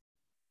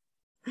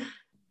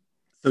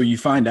 So you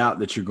find out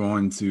that you're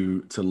going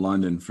to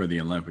London for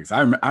the Olympics.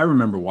 I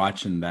remember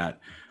watching that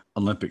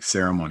Olympic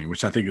ceremony,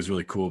 which I think is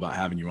really cool about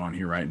having you on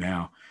here right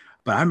now.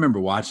 But I remember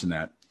watching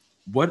that.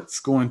 What's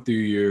going through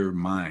your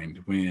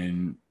mind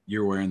when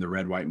you're wearing the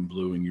red, white, and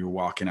blue and you're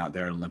walking out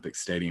there at Olympic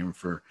Stadium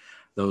for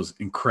those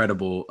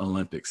incredible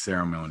Olympic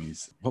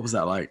ceremonies? What was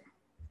that like?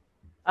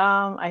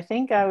 I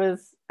think I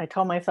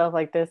told myself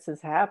like, this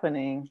is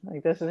happening.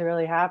 Like this is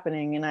really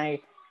happening.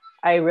 And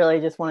I really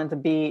just wanted to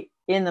be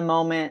in the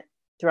moment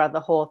throughout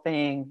the whole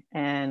thing.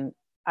 And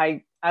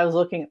I was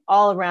looking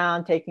all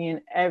around, taking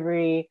in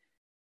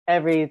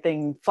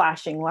everything,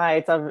 flashing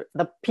lights of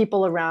the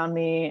people around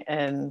me.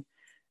 And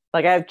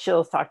like, I have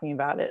chills talking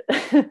about it.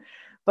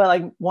 But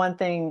like one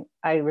thing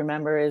I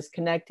remember is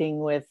connecting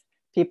with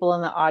people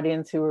in the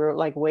audience who were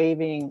like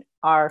waving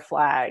our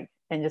flag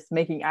and just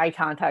making eye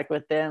contact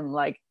with them.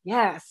 Like,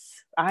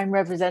 yes, I'm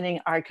representing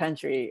our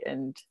country.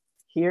 And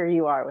here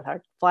you are with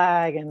our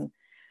flag. And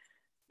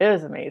it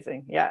was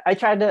amazing. Yeah. I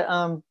tried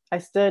to, I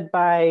stood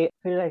by,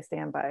 who did I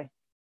stand by?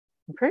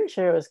 I'm pretty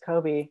sure it was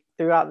Kobe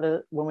throughout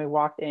when we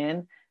walked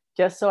in,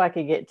 just so I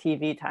could get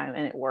TV time,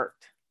 and it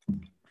worked.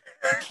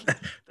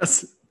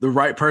 That's the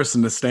right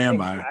person to stand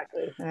by.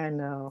 Exactly. I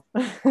know.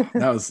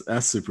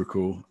 That's super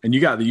cool. And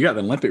you got the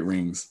Olympic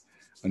rings.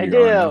 I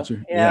do. Arm, don't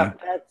you? Yeah.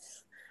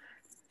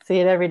 See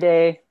it every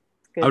day.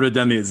 I would have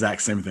done the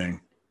exact same thing.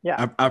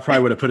 Yeah. I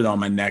probably would have put it on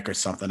my neck or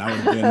something. I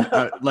would have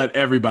been let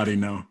everybody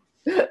know.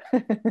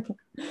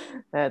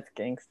 That's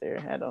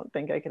gangster. I don't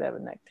think I could have a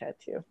neck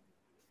tattoo.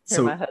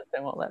 So my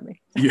husband won't let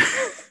me.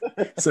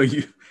 So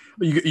you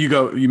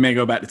may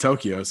go back to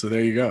Tokyo. So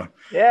there you go.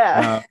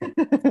 Yeah.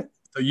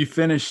 So you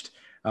finished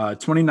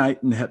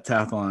 29th in the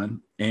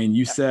heptathlon, and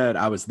you said,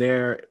 I was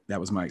there. That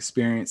was my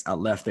experience. I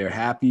left there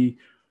happy,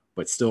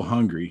 but still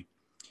hungry.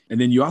 And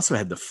then you also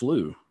had the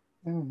flu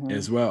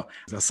as well.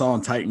 I saw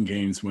in Titan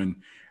Games when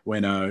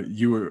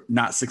you were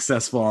not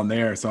successful on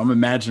there. So I'm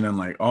imagining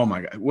like, oh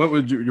my God, what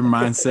would your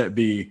mindset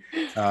be?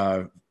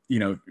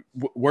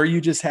 Were you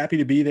just happy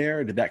to be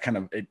there? Did that kind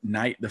of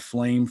ignite the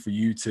flame for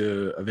you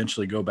to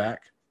eventually go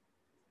back?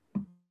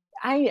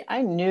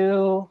 I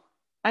knew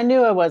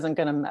I wasn't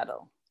going to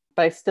medal,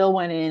 but I still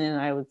went in and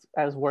I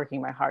was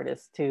working my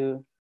hardest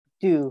to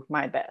do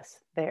my best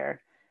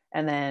there.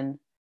 And then,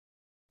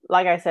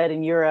 like I said,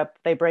 in Europe,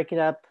 they break it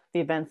up. The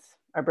events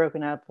are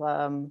broken up.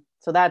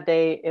 So that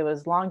day it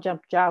was long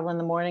jump, javelin in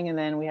the morning, and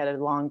then we had a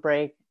long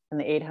break, and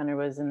the 800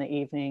 was in the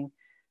evening.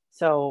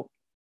 So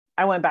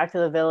I went back to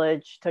the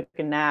village, took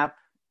a nap,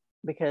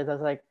 because I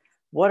was like,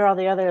 what are all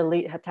the other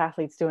elite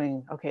heptathletes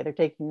doing? Okay, they're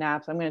taking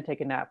naps. I'm going to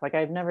take a nap. Like,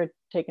 I've never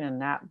taken a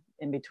nap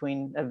in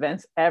between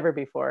events ever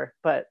before,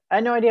 but I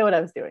had no idea what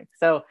I was doing.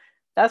 So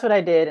that's what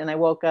I did. And I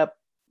woke up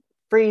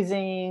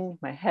freezing.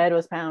 My head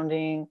was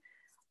pounding.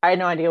 I had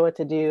no idea what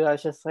to do. I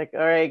was just like,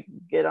 all right,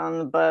 get on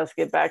the bus,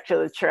 get back to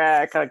the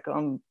track. Like,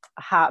 I'm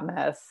a hot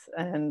mess.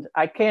 And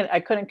I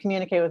couldn't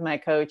communicate with my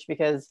coach,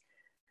 because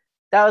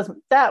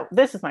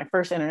this is my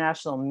first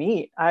international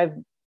meet. I've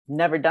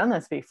never done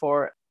this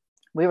before.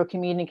 We were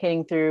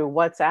communicating through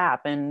WhatsApp,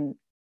 and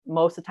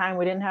most of the time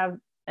we didn't have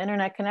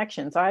internet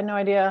connection. So I had no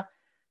idea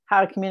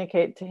how to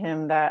communicate to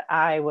him that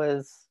I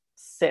was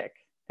sick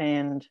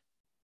and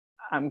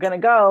I'm going to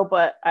go,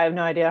 but I have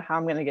no idea how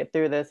I'm going to get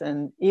through this.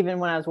 And even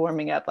when I was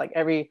warming up, like,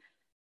 every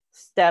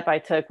step I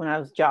took when I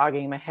was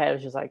jogging, my head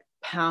was just like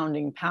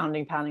pounding. I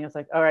was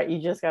like, all right,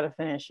 you just got to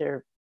finish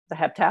the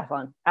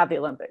heptathlon at the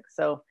Olympics.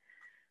 So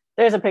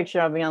there's a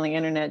picture of me on the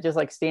internet, just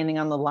like standing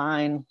on the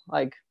line,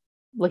 like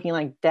looking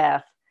like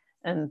death.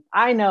 And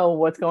I know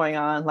what's going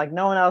on. Like,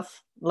 no one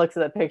else looks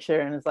at that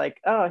picture and is like,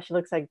 oh, she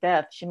looks like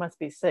death, she must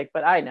be sick.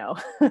 But I know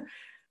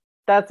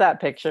that's that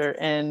picture.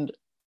 And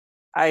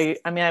I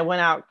mean, I went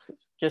out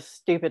just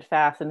stupid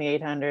fast in the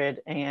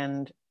 800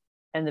 and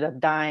ended up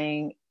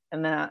dying.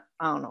 And then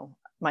I don't know,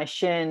 my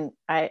shin,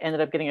 I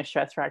ended up getting a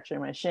stress fracture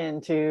in my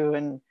shin too.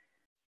 And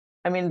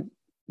I mean,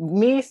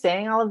 me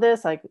saying all of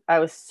this, like, I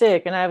was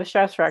sick and I have a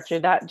stress fracture,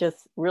 that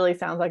just really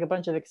sounds like a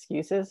bunch of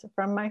excuses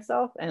from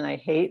myself. And I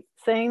hate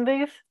saying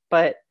these,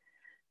 but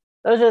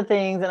those are the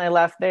things. And I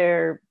left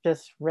there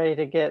just ready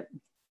to get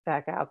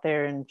back out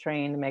there and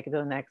train to make it to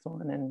the next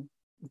one and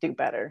do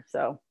better.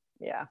 So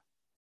yeah.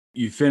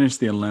 You finished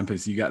the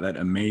Olympics, you got that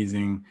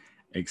amazing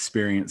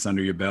experience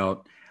under your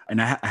belt. And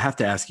I have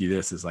to ask you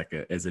this as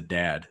a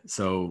dad.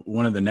 So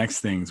one of the next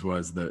things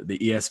was the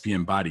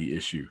ESPN body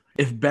issue.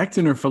 If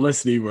Becton or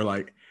Felicity were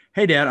like,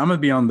 hey, Dad, I'm going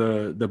to be on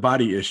the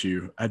body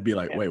issue, I'd be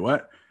like, wait,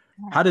 what?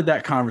 How did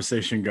that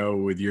conversation go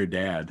with your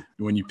dad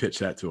when you pitched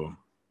that to him?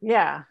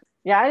 Yeah.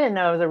 I didn't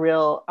know it was a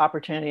real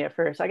opportunity at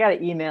first. I got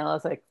an email. I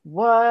was like,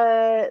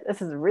 what?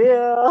 This is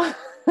real?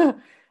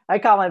 I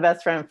called my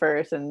best friend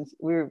first, and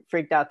we were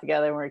freaked out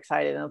together and we're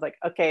excited. And I was like,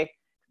 okay,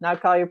 now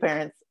call your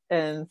parents.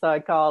 And so I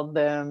called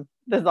them.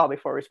 This is all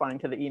before responding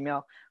to the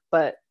email.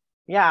 But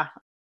yeah,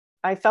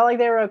 I felt like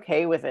they were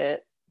okay with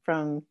it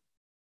from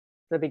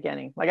the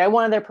beginning. Like, I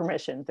wanted their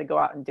permission to go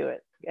out and do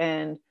it.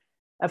 And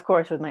of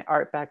course, with my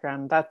art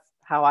background, that's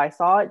how I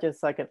saw it,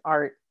 just like an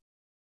art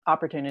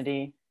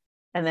opportunity.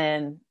 And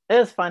then it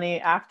was funny,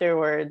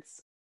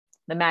 afterwards,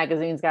 the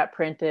magazines got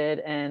printed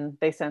and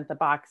they sent the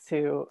box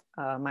to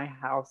my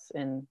house,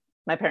 in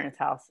my parents'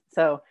 house.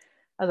 So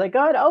I was like,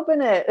 go ahead,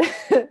 open it.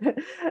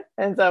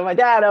 And so my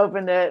dad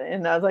opened it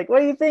and I was like, what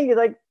do you think? He's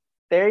like,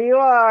 there you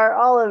are,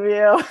 all of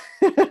you.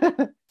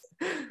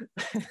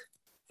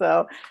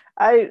 So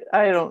I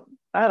don't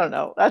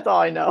know. That's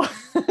all I know.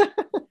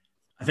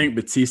 I think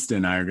Batista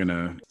and I are going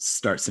to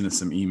start sending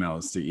some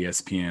emails to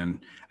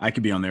ESPN. I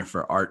could be on there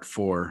for Art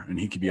 4 and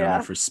he could be on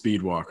there for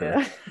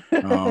Speedwalker.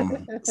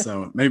 Yeah.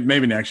 So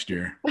maybe next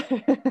year.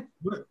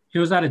 It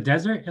was at a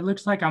desert, it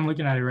looks like. I'm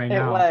looking at it right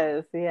now. It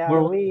was,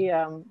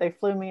 yeah. They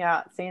flew me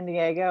out San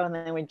Diego, and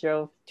then we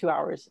drove 2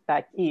 hours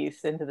back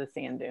east into the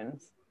sand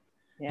dunes.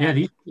 Yeah,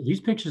 these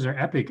pictures are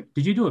epic.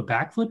 Did you do a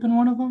backflip in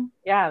one of them?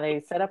 Yeah,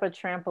 they set up a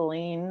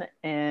trampoline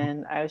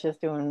and I was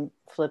just doing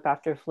flip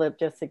after flip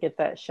just to get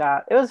that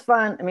shot. It was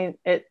fun. I mean,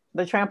 the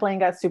trampoline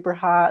got super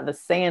hot, the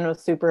sand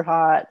was super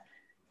hot,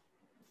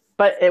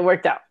 but it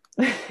worked out.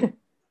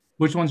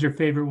 Which one's your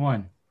favorite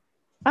one?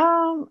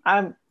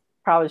 I'm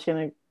probably just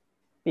gonna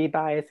be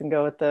biased and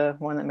go with the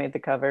one that made the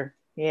cover.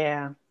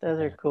 Yeah, those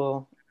are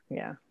cool.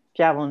 Yeah.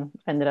 Javelin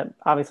ended up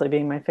obviously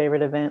being my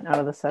favorite event out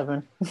of the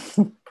 7.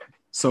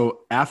 So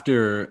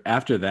after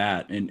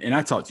that, and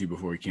I talked to you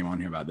before we came on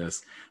here about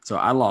this. So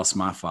I lost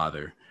my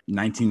father in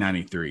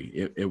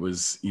 1993. It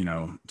was,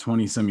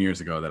 20 some years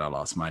ago that I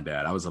lost my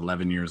dad. I was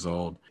 11 years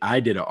old. I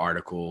did an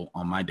article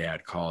on my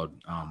dad called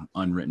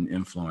Unwritten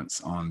Influence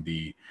on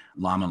the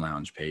Llama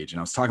Lounge page. And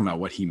I was talking about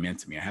what he meant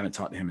to me. I haven't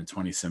talked to him in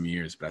 20 some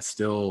years, but I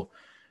still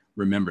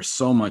remember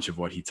so much of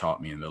what he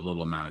taught me in the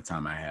little amount of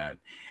time I had.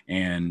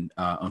 And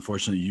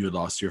unfortunately, you had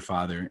lost your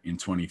father in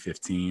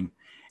 2015.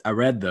 I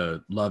read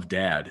the Love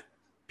Dad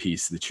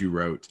piece that you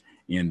wrote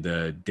in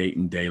the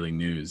Dayton Daily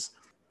News.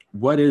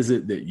 What is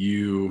it that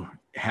you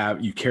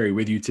carry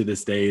with you to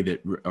this day,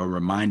 that a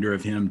reminder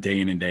of him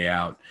day in and day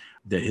out,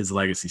 that his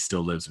legacy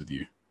still lives with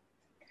you?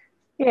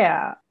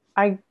 Yeah,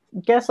 I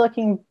guess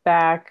looking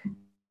back,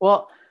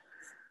 well,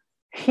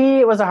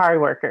 he was a hard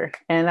worker,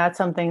 and that's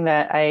something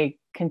that I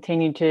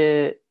continue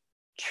to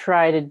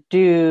try to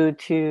do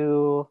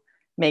to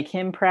make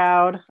him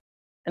proud.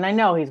 And I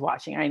know he's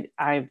watching.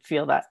 I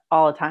feel that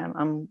all the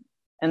time.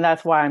 And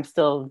that's why I'm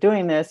still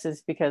doing this,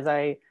 is because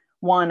I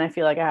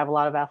feel like I have a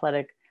lot of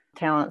athletic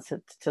talents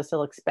to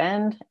still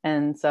expend.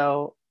 And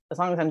so as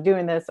long as I'm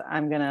doing this,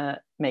 I'm going to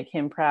make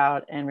him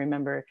proud and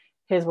remember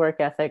his work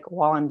ethic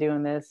while I'm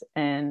doing this,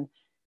 and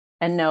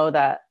know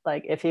that,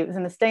 like, if he was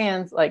in the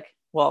stands, like,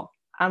 well,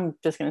 I'm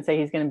just going to say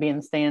he's going to be in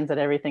the stands at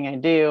everything I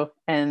do.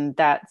 And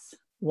that's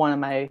one of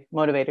my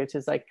motivators,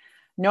 is like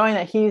knowing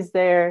that he's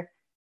there.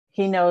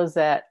 He knows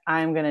that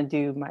I'm going to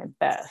do my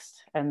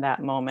best in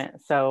that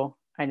moment. So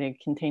I need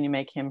to continue to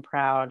make him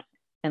proud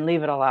and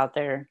leave it all out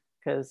there,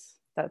 because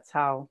that's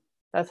how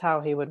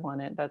he would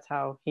want it. That's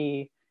how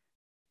he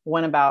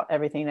went about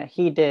everything that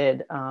he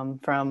did,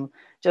 from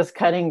just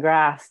cutting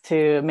grass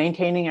to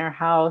maintaining our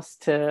house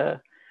to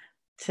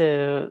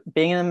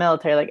being in the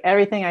military. Like,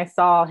 everything I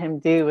saw him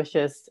do was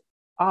just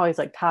always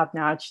like top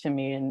notch to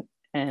me.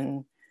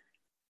 And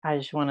I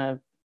just want to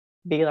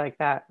be like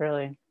that,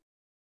 really.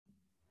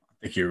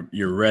 I think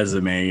your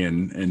resume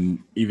and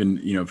even,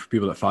 for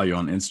people that follow you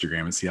on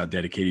Instagram and see how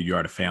dedicated you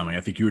are to family,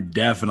 I think you were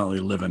definitely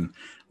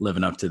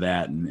living up to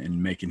that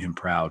and making him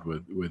proud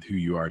with who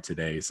you are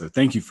today. So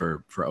thank you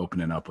for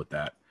opening up with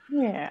that.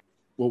 Yeah.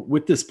 Well,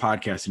 with this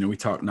podcast, we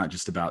talk not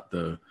just about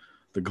the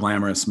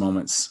glamorous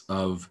moments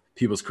of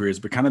people's careers,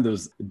 but kind of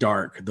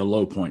the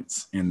low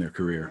points in their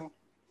career.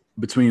 Mm-hmm.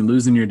 Between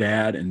losing your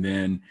dad and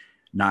then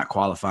not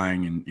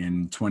qualifying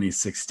in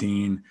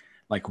 2016,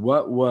 like,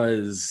 what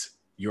was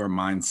your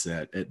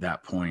mindset at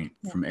that point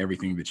from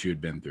everything that you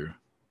had been through?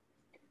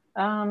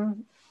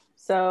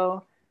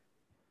 So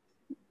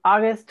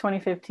August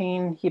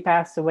 2015, he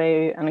passed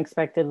away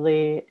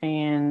unexpectedly,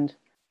 and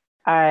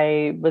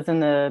I was in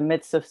the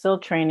midst of still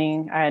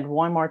training. I had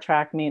one more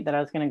track meet that I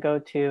was going to go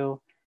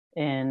to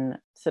in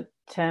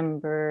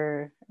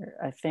September,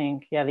 I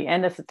think. Yeah, the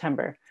end of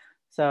September.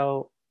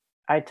 So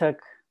I took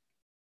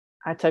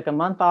a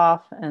month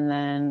off, and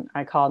then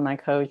I called my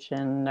coach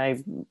and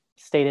I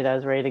stated I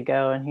was ready to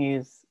go.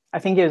 And I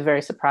think he was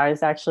very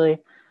surprised, actually.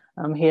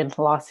 He had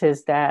lost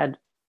his dad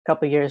a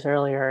couple of years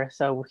earlier,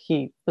 so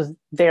he was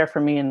there for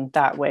me in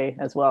that way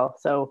as well.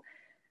 So,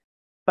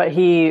 but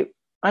he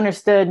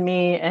understood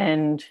me,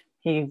 and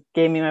he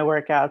gave me my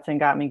workouts and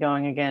got me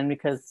going again,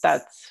 because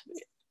that's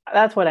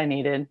what I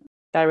needed.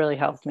 That really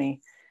helped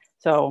me.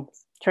 So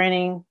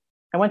training,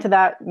 I went to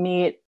that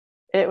meet.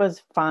 It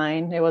was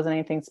fine. It wasn't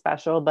anything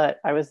special, but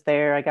I was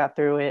there. I got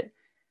through it.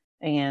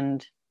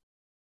 And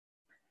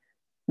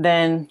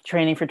then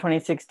training for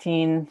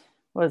 2016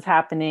 was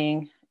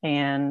happening,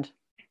 and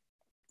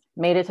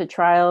made it to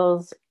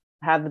trials,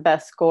 had the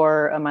best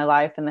score of my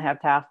life in the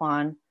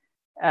heptathlon.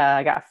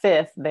 I got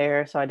 5th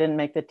there, so I didn't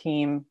make the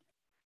team.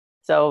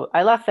 So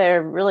I left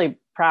there really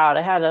proud.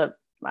 I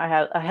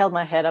held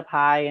my head up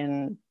high,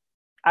 and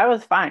I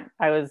was fine.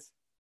 I was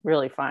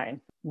really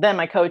fine. Then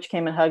my coach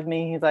came and hugged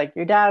me. He's like,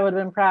 "Your dad would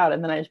have been proud."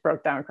 And then I just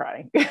broke down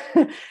crying.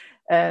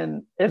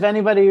 And if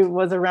anybody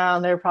was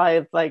around, they're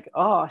probably like,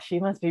 "Oh, she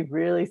must be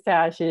really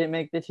sad she didn't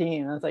make the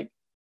team." I was like,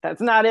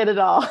 that's not it at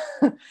all.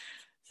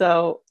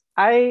 So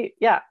I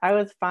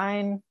was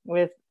fine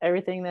with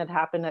everything that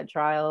happened at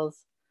trials.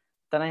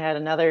 Then I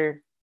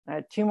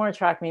had 2 more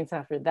track meets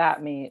after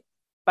that meet.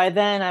 By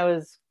then I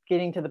was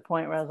getting to the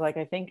point where I was like,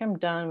 I think I'm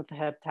done with the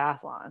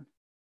heptathlon.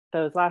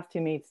 Those last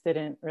 2 meets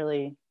didn't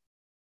really,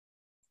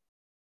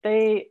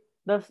 the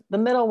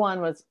middle one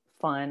was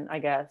fun, I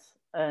guess.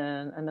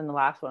 And then the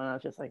last one, I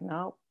was just like,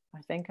 no,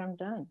 I think I'm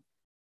done.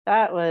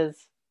 That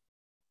was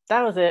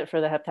it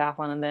for the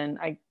heptathlon. And then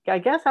I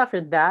guess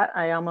after that,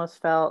 I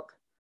almost felt,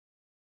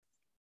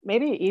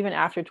 maybe even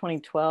after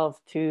 2012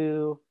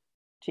 to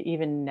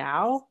even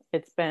now,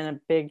 it's been a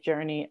big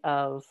journey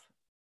of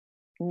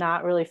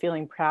not really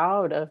feeling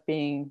proud of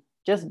being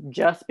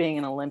just being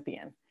an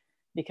Olympian,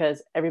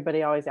 because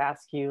everybody always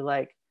asks you,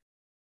 like,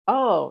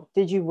 "Oh,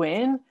 did you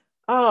win?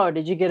 Oh,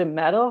 did you get a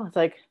medal?" It's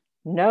like,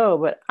 no,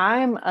 but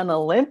I'm an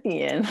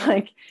Olympian.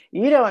 Like,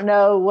 you don't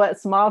know what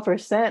small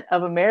percent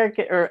of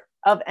America or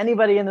of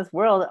anybody in this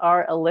world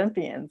are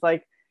Olympians.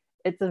 Like,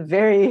 it's a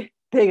very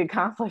big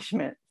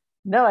accomplishment.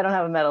 No, I don't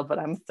have a medal, but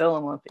I'm still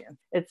an Olympian.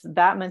 It's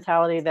that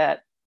mentality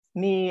that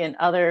me and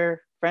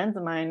other friends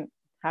of mine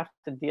have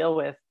to deal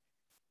with.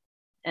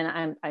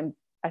 And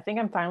I think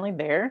I'm finally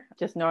there,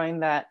 just knowing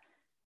that,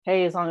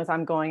 hey, as long as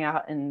I'm going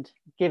out and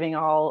giving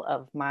all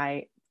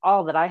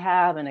that I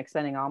have and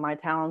expending all my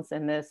talents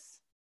in this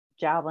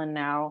javelin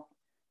now,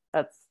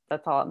 that's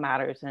all that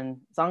matters.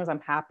 And as long as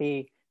I'm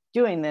happy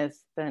doing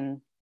this,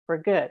 then we're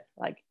good.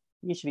 Like,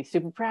 you should be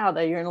super proud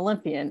that you're an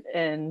Olympian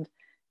and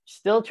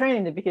still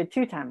training to be a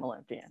 2-time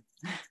Olympian.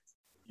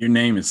 Your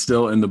name is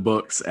still in the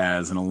books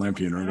as an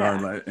Olympian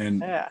regardless.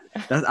 Yeah.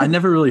 And I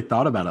never really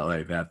thought about it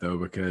like that, though,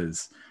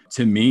 because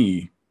to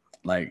me,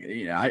 like,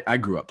 I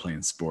grew up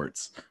playing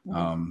sports.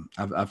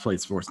 Mm-hmm. I've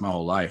played sports my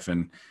whole life.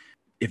 And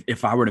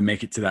if I were to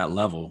make it to that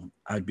level,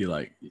 I'd be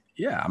like,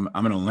 yeah,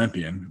 I'm an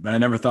Olympian. But I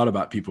never thought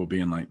about people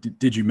being like,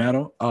 did you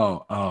medal?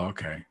 Oh,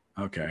 okay.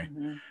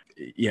 Mm-hmm.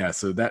 yeah,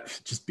 so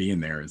that just being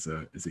there is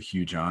a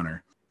huge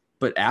honor.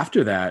 But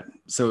after that,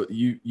 so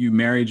you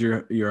married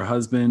your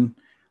husband.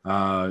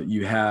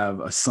 You have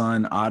a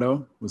son,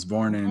 Otto, was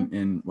born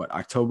in what,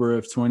 October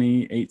of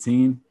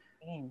 2018.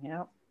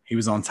 Yep. He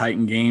was on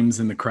Titan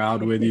Games in the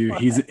crowd with you.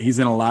 He's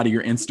in a lot of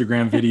your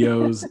Instagram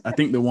videos. I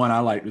think the one I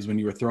liked was when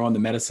you were throwing the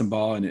medicine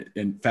ball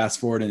and fast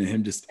forward and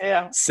him just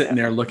sitting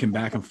there looking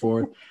back and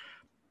forth.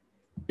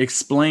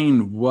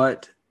 Explain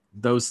what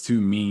those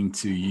two mean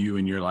to you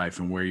in your life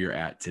and where you're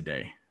at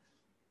today.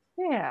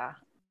 Yeah.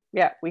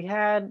 We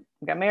got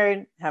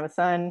married, have a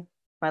son.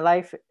 My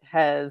life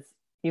has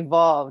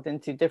evolved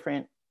into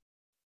different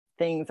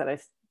things that I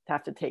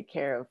have to take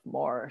care of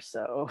more.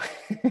 So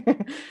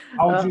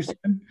How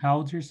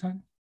old's your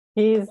son?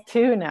 He's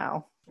 2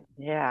 now.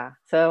 Yeah.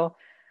 So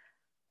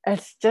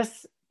it's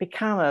just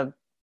become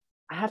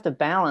I have to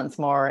balance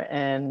more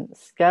and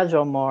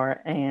schedule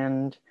more.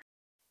 And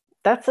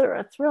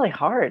it's really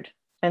hard.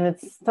 And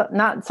it's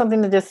not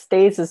something that just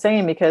stays the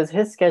same because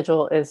his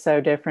schedule is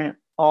so different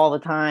all the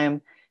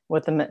time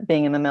with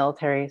being in the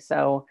military.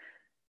 So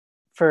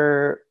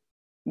for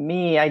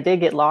me, I did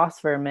get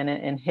lost for a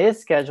minute in his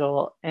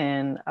schedule,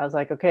 and I was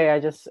like, okay, I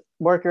just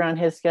work around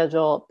his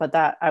schedule, but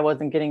that I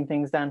wasn't getting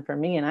things done for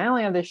me. And I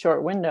only have this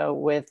short window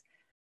with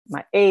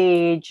my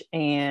age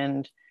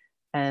and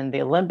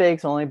the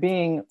Olympics only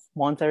being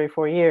once every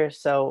 4 years.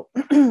 So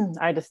I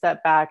had to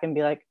step back and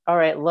be like, all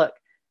right, look,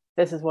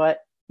 this is what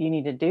you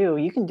need to do.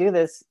 You can do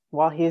this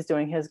while he's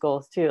doing his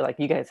goals too. Like,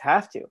 you guys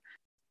have to.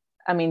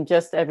 I mean,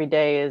 just every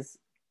day is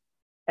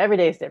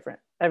different.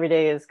 Every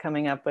day is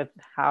coming up with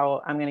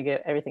how I'm going to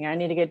get everything I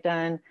need to get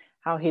done,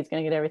 how he's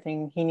going to get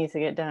everything he needs to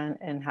get done,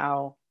 and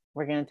how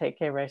we're going to take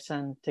care of our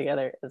son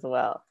together as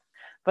well.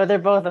 But they're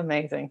both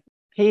amazing.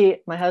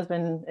 My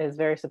husband is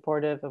very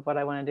supportive of what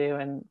I want to do,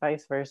 and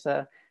vice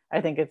versa. I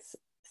think it's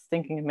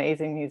stinking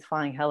amazing. He's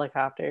flying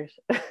helicopters.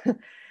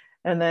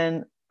 And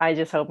then I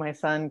just hope my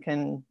son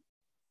can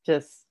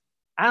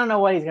I don't know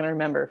what he's going to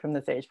remember from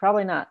this age.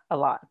 Probably not a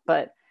lot,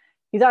 but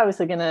he's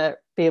obviously going to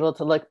be able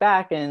to look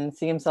back and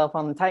see himself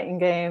on the Titan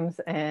Games.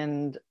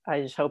 And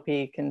I just hope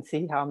he can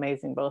see how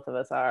amazing both of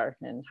us are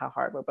and how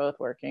hard we're both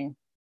working.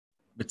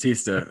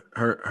 Batista,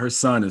 her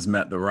son has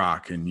met The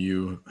Rock, and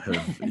you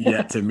have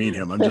yet to meet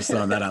him. I'm just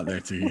throwing that out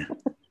there to you.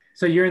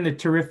 So you're in the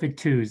terrific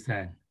twos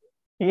then?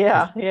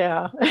 Yeah.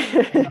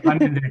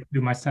 I'm in there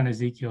too. My son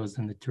Ezekiel is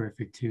in the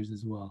terrific twos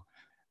as well.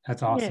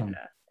 That's awesome.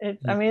 Yeah.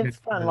 It's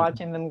fun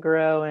watching them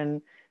grow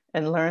and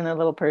learn their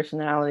little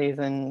personalities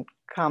and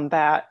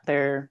combat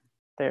their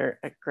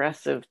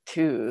aggressive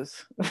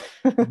twos.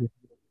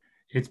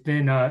 It's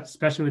been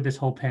especially with this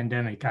whole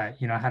pandemic. I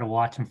had to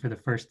watch them for the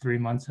first 3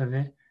 months of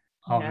it.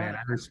 Oh man,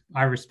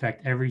 I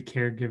respect every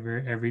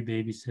caregiver, every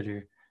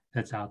babysitter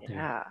that's out there.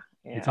 Yeah.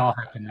 It's all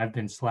happened. I've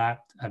been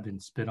slapped. I've been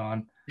spit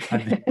on.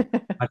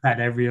 I've had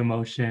every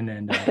emotion,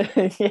 and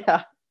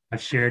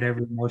I've shared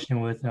every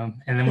emotion with them.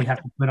 And then we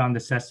have to put on the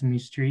Sesame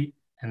Street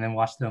and then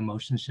watch the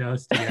emotion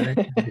shows together.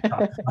 And we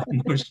talk about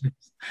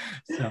emotions.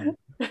 So,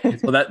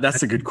 well,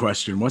 that's a good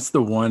question. What's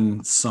the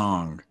one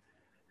song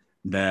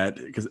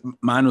because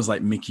mine was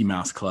like Mickey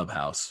Mouse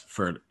Clubhouse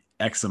for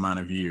X amount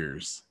of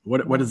years.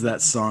 What is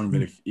that song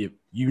that if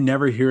you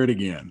never hear it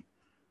again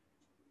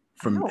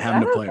from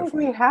having to play it for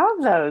we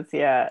have those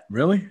yet.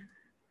 Really?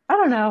 I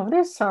don't know.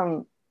 There's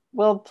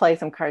we'll play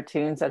some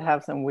cartoons that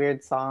have some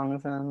weird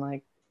songs, and I'm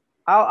like,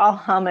 I'll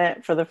hum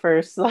it for the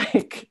first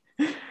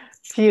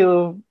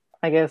few,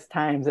 I guess,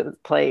 times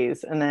it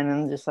plays, and then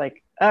I'm just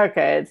like,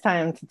 okay, it's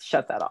time to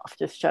shut that off.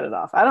 Just shut it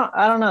off. I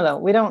don't know though.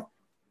 We don't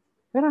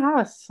have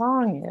a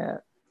song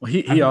yet. Well,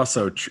 he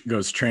also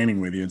goes training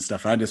with you and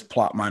stuff. I just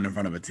plop mine in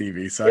front of a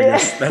TV, so I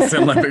guess that's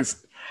the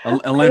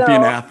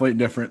Olympian athlete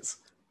difference.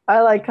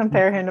 I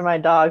compare him to my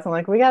dogs. I'm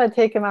like, we got to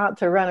take him out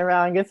to run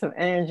around and get some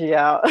energy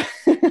out.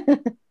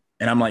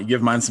 And I'm like,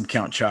 give mine some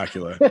Count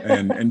Chocula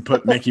and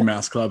put Mickey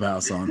Mouse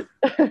Clubhouse on.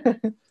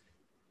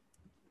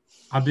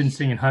 I've been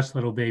singing Hush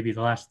Little Baby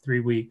the last 3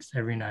 weeks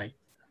every night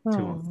to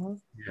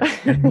him. Yeah.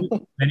 And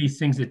then he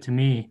sings it to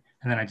me,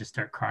 and then I just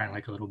start crying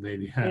like a little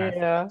baby.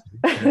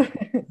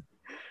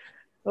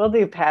 We'll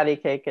do patty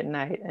cake at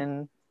night,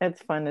 and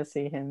it's fun to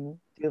see him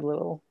do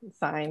little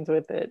signs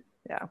with it.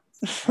 Yeah.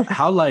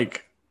 How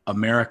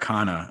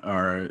Americana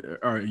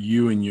are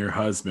you and your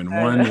husband?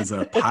 One is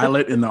a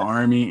pilot in the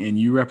Army, and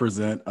you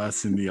represent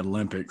us in the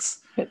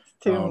Olympics. It's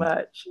too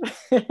much.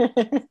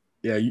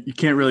 Yeah, you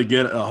can't really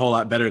get a whole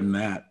lot better than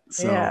that.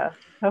 So yeah,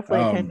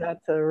 hopefully it turns out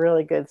to a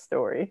really good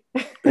story.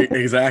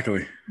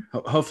 Exactly.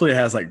 Hopefully it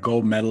has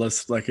gold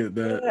medalists at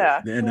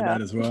the end of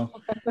that as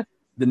well.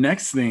 The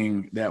next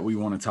thing that we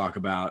want to talk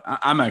about,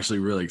 I'm actually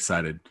really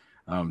excited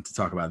to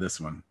talk about this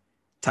one,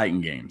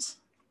 Titan Games.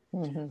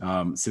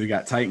 Mm-hmm. So we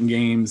got Titan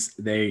Games.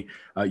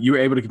 You were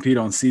able to compete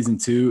on season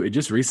 2. It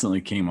just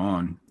recently came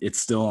on. It's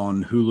still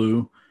on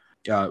Hulu.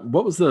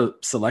 What was the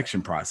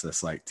selection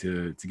process like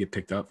to get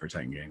picked up for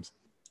Titan Games?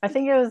 I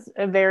think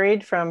it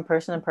varied from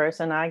person to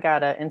person. I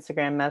got an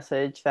Instagram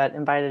message that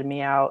invited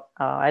me out.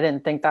 I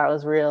didn't think that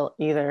was real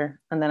either.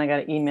 And then I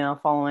got an email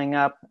following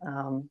up.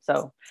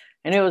 So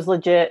and it was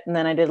legit. And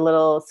then I did a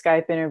little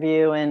Skype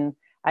interview and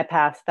I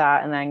passed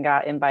that, and then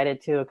got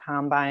invited to a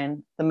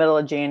combine the middle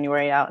of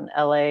January out in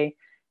LA,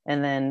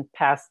 and then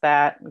passed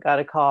that, got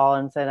a call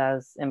and said I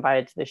was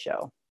invited to the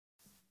show.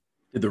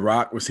 Did The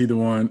Rock, was he the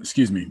one,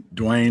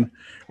 Dwayne,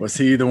 was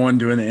he the one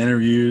doing the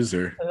interviews,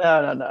 or?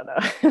 No.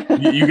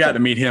 You got to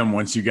meet him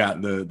once you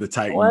got the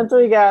Titan. Once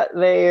we got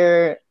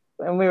there,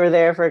 and we were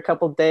there for a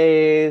couple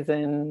days,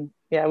 and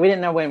yeah, we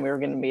didn't know when we were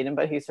going to meet him,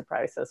 but he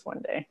surprised us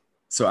one day.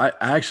 So I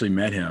actually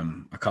met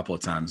him a couple of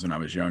times when I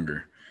was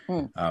younger.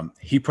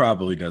 He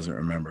probably doesn't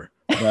remember,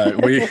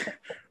 but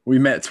we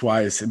met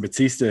twice, and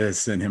Batista has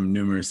sent him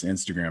numerous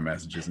Instagram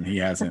messages, and he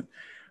hasn't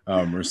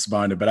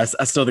responded. But I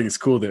still think it's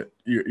cool that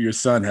your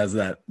son has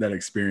that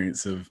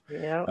experience of.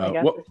 Yeah, I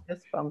got to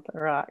fist bump The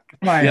Rock.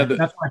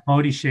 That's why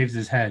Bodie shaves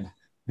his head.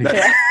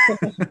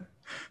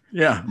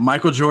 Yeah,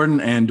 Michael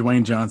Jordan and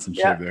Dwayne Johnson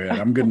shave their head.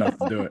 I'm good enough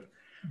to do it.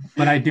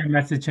 But I do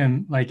message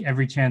him like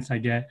every chance I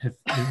get if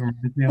it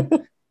reminds me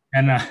of.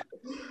 And I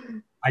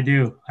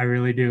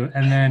really do.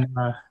 And then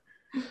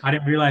I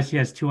didn't realize he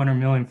has 200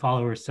 million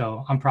followers,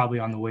 so I'm probably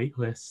on the wait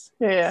list.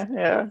 Yeah.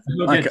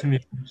 He'll get to me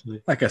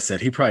eventually. Like I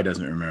said, he probably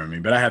doesn't remember me,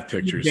 but I have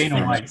pictures.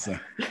 Dana White. So.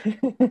 Him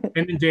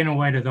and Dana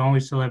White are the only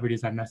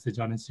celebrities I message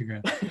on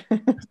Instagram.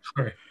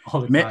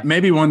 All the time.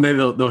 Maybe one day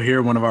they'll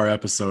hear one of our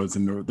episodes,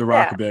 and the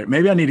Rock will be like,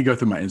 maybe I need to go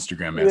through my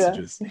Instagram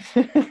messages.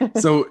 Yeah.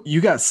 So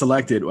you got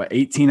selected,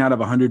 18 out of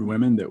 100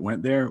 women that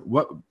went there.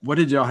 What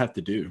did y'all have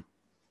to do?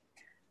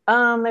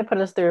 They put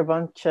us through a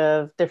bunch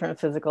of different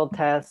physical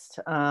tests.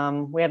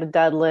 We had a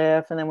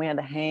deadlift, and then we had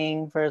to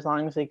hang for as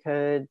long as we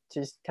could to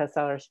just test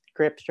out our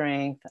grip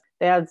strength.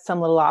 They had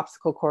some little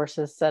obstacle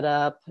courses set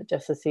up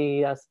just to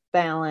see us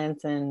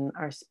balance and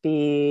our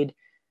speed.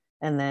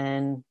 And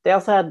then they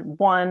also had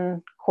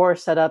one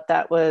course set up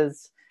that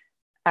was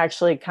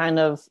actually kind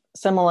of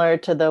similar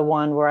to the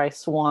one where I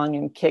swung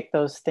and kicked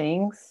those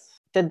things.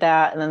 Did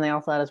that, and then they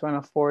also had us run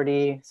a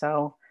 40.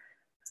 So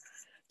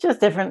just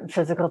different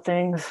physical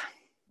things.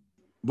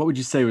 What would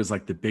you say was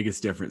like the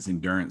biggest difference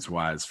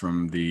endurance-wise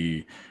from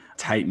the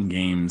Titan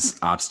Games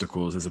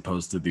obstacles as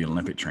opposed to the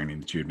Olympic training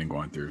that you had been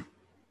going through?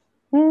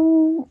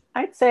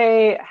 I'd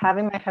say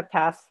having my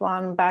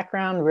heptathlon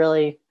background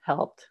really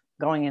helped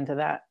going into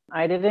that.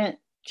 I didn't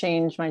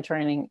change my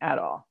training at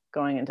all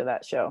going into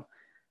that show.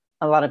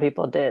 A lot of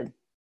people did,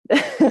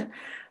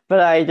 but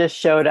I just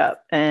showed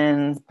up,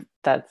 and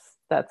that's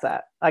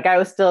that. Like, I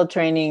was still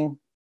training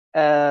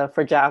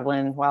for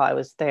javelin while I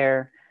was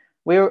there.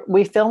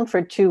 We filmed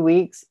for 2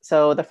 weeks.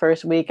 So the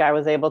first week I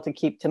was able to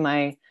keep to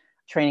my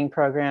training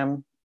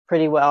program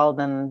pretty well.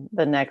 Then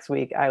the next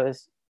week I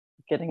was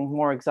getting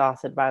more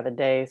exhausted by the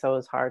day. So it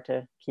was hard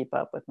to keep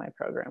up with my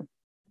program.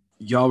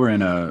 Y'all were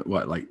in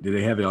did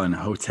they have y'all in a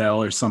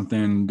hotel or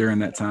something during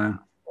that time?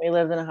 We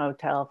lived in a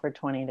hotel for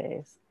 20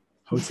 days.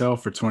 Hotel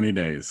for 20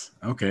 days.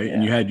 Okay. Yeah.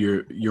 And you had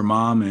your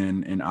mom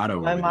and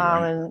Otto.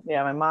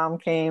 My mom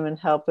came and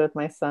helped with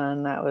my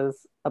son. That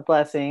was a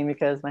blessing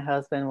because my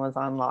husband was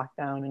on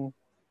lockdown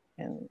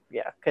and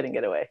couldn't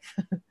get away.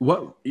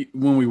 When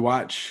we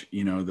watch,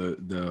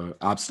 the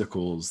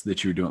obstacles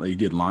that you were doing, like you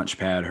did launch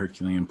pad,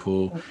 Herculean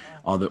pool,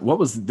 what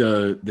was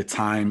the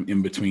time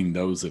in between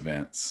those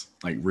events,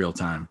 like real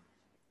time?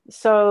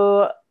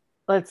 So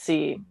let's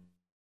see.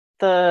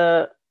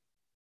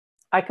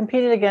 I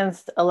competed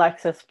against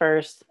Alexis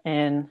first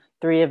in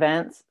 3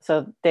 events.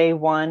 So day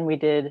 1, we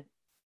did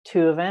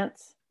 2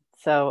 events.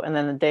 So, and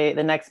then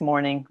the next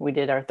morning we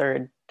did our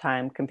 3rd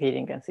time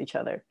competing against each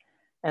other.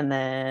 And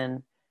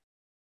then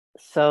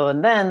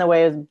the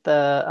way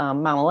the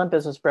Mount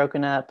Olympus was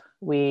broken up,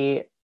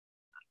 I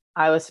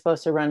was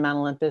supposed to run Mount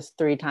Olympus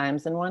 3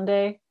 times in one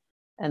day.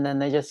 And then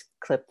they just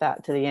clipped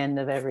that to the end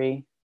of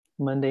every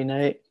Monday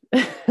night.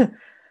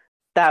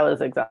 That was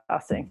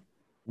exhausting.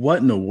 What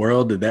in the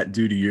world did that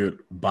do to your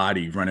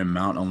body running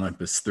Mount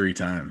Olympus 3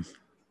 times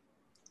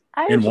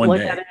in one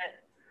day?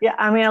 Yeah,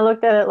 I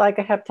looked at it like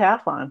a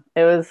heptathlon.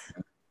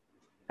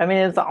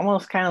 It's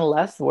almost kind of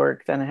less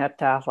work than a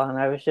heptathlon.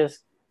 I was just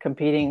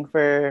competing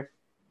for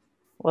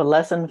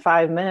less than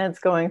 5 minutes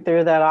going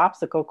through that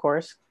obstacle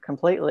course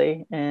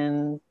completely,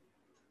 and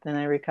then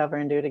I recover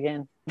and do it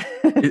again.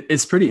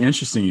 It's pretty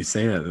interesting you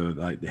say that, though.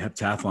 Like the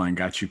heptathlon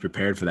got you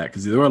prepared for that,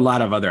 because there were a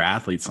lot of other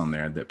athletes on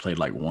there that played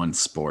like one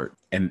sport,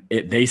 and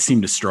they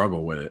seemed to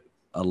struggle with it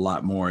a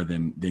lot more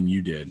than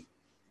you did.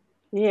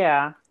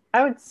 Yeah,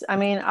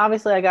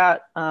 obviously I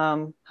got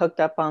hooked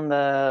up on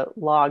the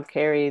log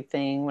carry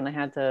thing when I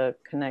had to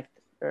connect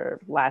or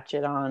latch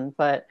it on,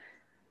 but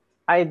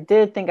I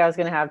did think I was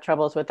going to have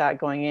troubles with that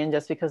going in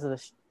just because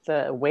of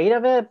the weight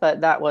of it,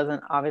 but that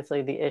wasn't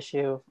obviously the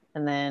issue.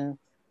 And then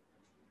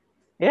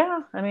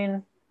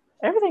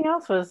everything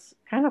else was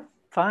kind of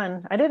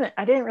fun. I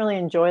didn't really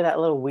enjoy that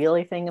little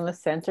wheelie thing in the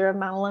center of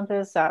Mount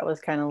Olympus. That was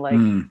kind of like,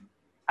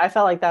 I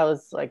felt like that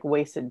was like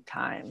wasted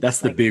time. That's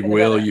the big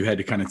wheel you had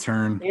to kind of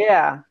turn.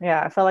 Yeah.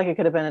 I felt like it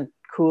could have been a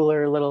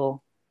cooler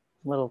little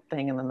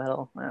thing in the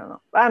middle. I don't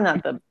know. I'm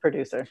not the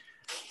producer.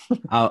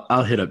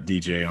 I'll hit up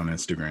DJ on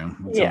Instagram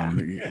and tell him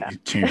to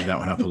change that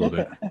one up a little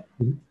bit.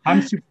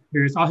 I'm super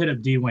curious. I'll hit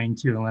up D Wayne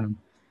too and let him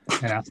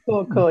ask.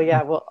 Cool.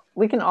 Yeah, well,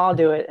 we can all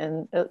do it,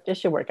 and it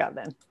should work out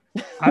then.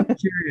 I'm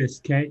curious,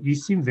 Kate. You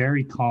seem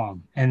very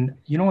calm, and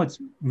you know what's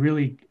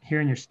really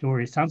hearing your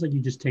story. It sounds like you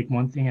just take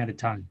one thing at a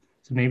time.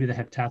 So maybe the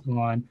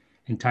heptathlon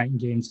and Titan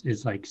Games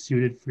is like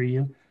suited for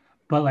you.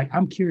 But like,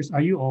 I'm curious, are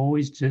you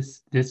always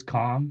just this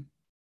calm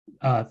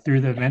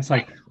through the events?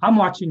 Like, I'm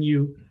watching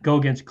you go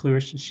against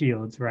Clarissa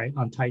Shields, right,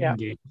 on Titan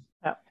Games.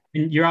 Yeah.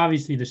 And you're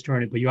obviously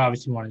destroying it, but you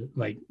obviously want to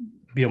like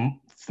be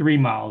 3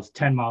 miles,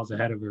 10 miles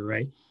ahead of her,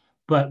 right?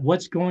 But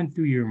what's going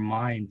through your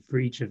mind for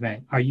each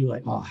event? Are you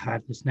like, oh, I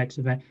have this next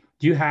event?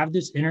 Do you have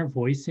this inner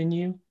voice in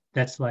you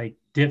that's like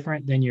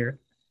different than your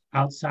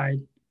outside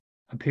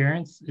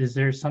appearance? Is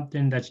there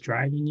something that's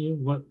driving you?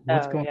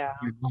 What's going on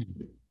in your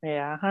mind?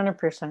 Yeah,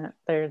 100%.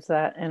 There's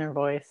that inner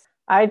voice.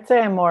 I'd say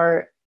I'm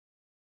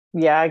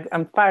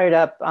I'm fired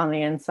up on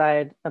the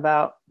inside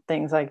about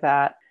things like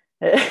that.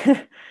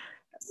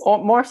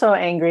 More so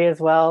angry as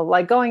well.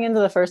 Like going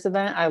into the first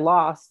event, I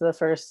lost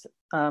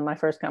my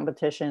first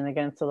competition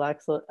against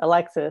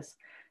Alexis,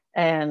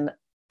 and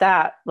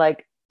that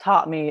like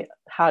taught me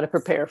how to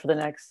prepare for the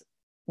next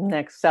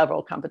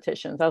several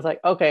competitions. I was like,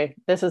 okay,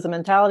 this is the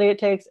mentality it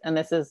takes, and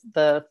this is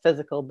the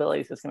physical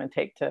abilities it's going to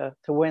take to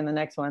win the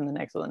next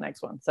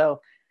one.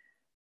 So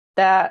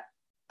that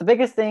the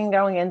biggest thing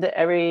going into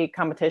every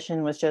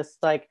competition was just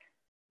like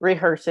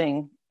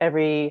rehearsing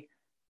every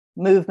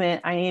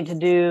movement I need to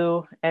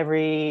do,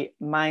 every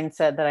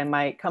mindset that I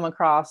might come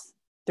across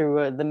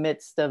through the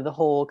midst of the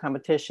whole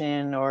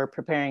competition or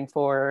preparing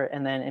for,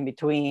 and then in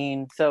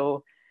between.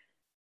 So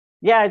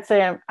yeah, I'd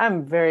say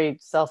I'm very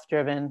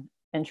self-driven,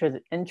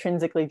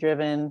 intrinsically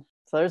driven.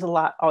 So there's a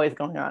lot always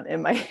going on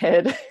in my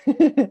head.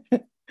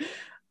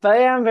 But I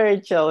am very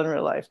chill in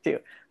real life too.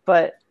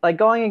 But like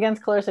going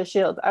against Clarissa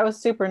Shields, I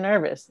was super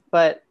nervous,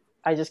 but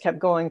I just kept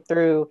going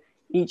through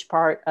each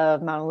part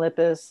of Mount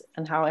Olympus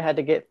and how I had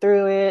to get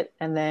through it.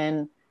 And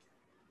then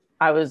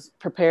I was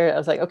prepared. I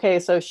was like, okay,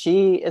 so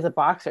she is a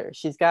boxer.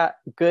 She's got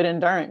good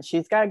endurance.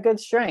 She's got good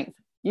strength.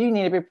 You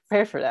need to be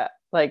prepared for that.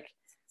 Like,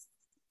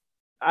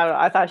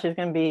 I thought she was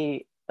going to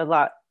be a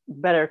lot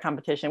better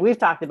competition. We've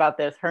talked about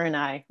this, her and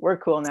I. We're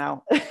cool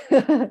now.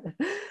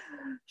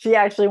 She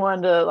actually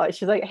wanted to,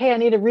 she's like, hey, I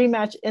need a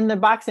rematch in the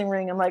boxing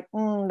ring. I'm like,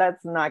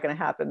 that's not going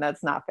to happen.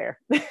 That's not fair.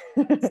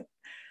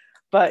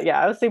 But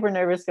yeah, I was super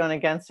nervous going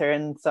against her.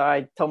 And so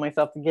I told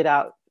myself to get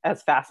out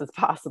as fast as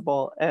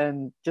possible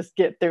and just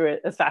get through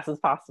it as fast as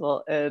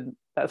possible. And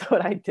that's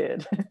what I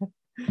did.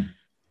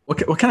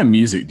 What kind of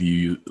music do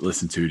you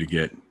listen to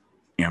get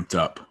amped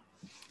up?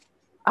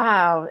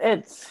 Oh,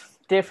 it's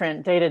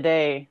different day to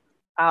day.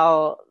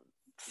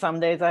 Some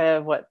days I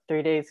have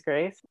 3 days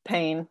grace,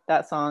 Pain,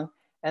 that song.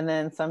 And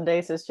then some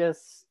days it's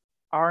just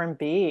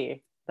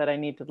R&B that I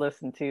need to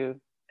listen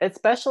to,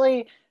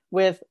 especially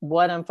with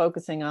what I'm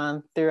focusing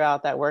on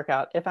throughout that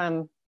workout. If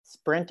I'm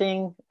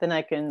sprinting, then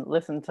I can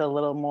listen to a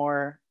little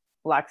more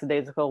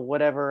lackadaisical,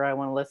 whatever I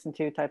want to listen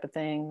to type of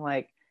thing.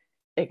 Like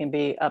it can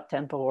be up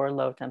tempo or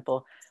low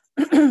tempo.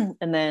 And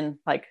then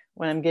like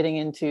when I'm getting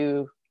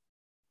into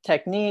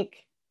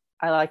technique,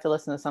 I like to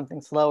listen to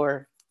something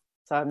slower,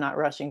 so I'm not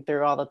rushing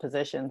through all the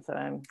positions that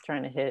I'm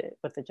trying to hit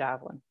with the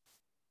javelin.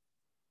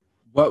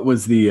 What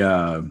was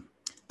the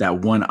that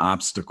one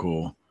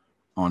obstacle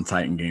on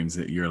Titan Games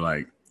that you're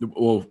like,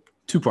 well,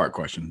 2-part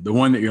question. The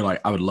one that you're like,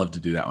 I would love to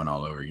do that one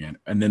all over again.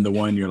 And then the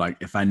one you're like,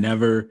 if I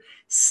never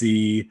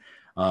see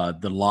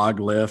the log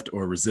lift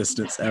or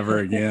resistance ever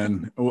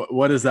again,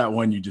 what is that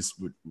one you just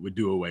would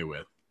do away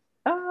with?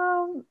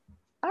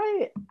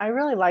 I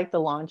really liked the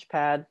launch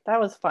pad. That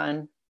was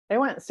fun. It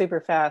went super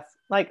fast.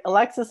 Like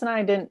Alexis and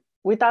I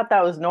we thought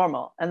that was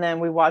normal. And then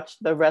we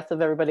watched the rest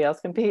of everybody else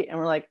compete and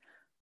we're like,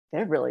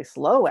 they're really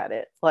slow at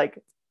it.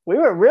 Like we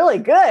were really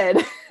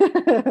good.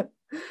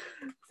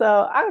 So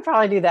I would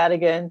probably do that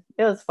again.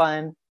 It was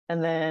fun.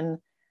 And then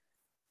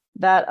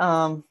that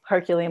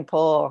Herculean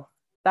pull,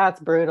 that's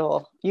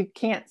brutal. You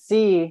can't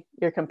see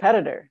your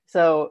competitor.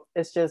 So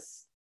it's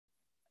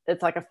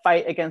like a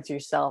fight against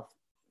yourself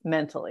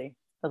mentally.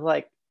 It's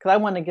like, because I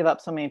wanted to give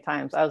up so many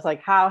times. I was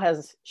like, how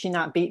has she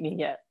not beat me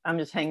yet? I'm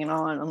just hanging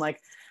on. I'm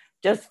like,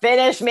 just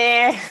finish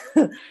me.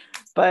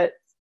 But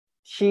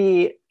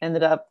she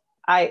ended up,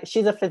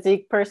 she's a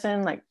physique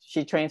person. Like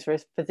she trains for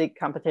physique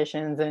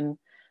competitions. And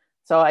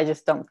so I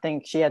just don't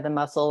think she had the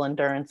muscle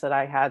endurance that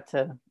I had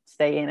to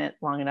stay in it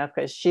long enough,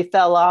 because she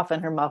fell off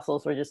and her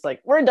muscles were just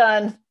like, we're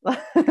done.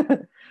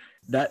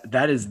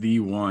 That is the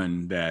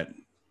one that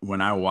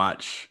when I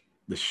watch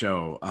the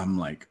show, I'm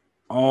like,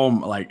 oh,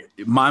 like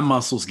my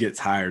muscles get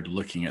tired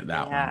looking at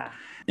that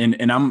one.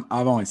 And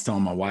I've always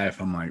telling my wife,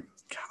 I'm like,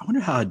 I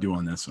wonder how I do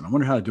on this one. I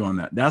wonder how I do on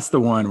that. That's the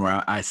one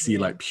where I see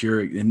like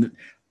pure, and the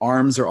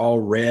arms are all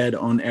red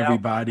on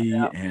everybody.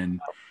 Yep. And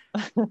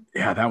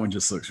yeah, that one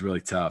just looks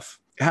really tough.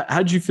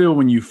 How'd you feel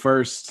when you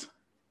first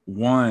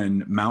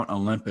won Mount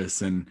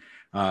Olympus and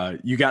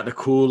you got the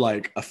cool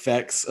like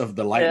effects of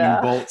the lightning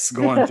bolts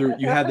going through?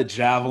 You had the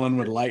javelin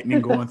with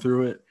lightning going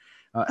through it.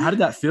 How did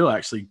that feel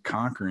actually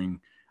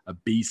conquering a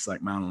beast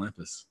like Mount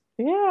Olympus?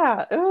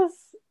 Yeah, it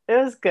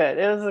was good.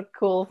 It was a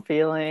cool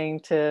feeling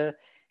to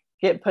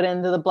get put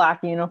into the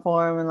black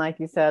uniform, and like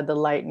you said, the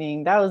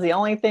lightning. That was the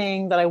only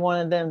thing that I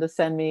wanted them to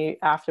send me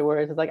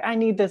afterwards. It's like, I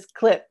need this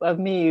clip of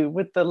me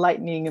with the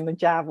lightning and the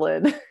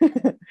javelin.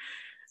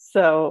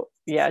 So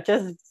yeah,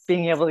 just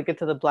being able to get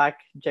to the black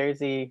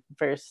jersey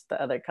versus the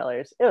other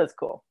colors, it was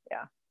cool.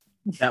 Yeah.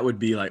 That would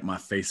be like my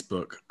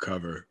Facebook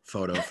cover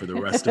photo for the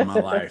rest of my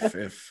life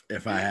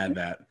if I had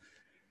that.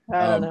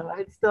 I don't know.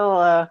 I'd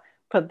still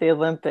put the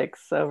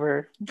Olympics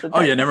over the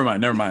Oh yeah, never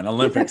mind.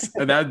 Olympics.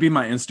 That'd be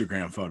my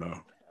Instagram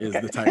photo, is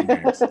the Titan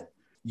Games.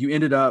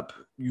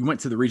 You went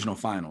to the regional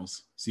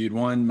finals. So you'd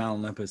won Mount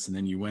Olympus, and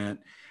then you went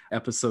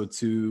episode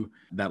 2,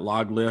 that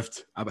log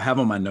lift. I have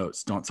on my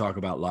notes, don't talk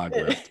about log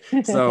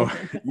lift. So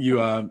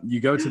you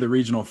go to the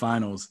regional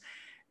finals,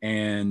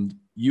 and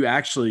you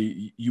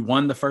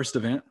won the first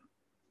event.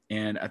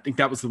 And I think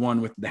that was the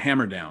one with the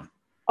hammer down.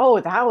 Oh,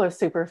 that was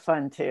super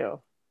fun too.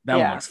 That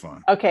one looks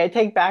fun. Okay,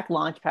 take back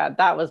Launchpad.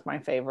 That was my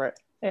favorite.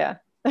 Yeah.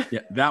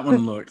 Yeah, that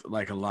one looked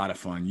like a lot of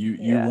fun.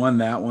 You won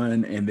that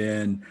one, and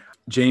then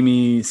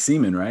Jamie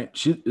Seaman, right?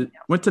 She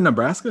went to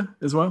Nebraska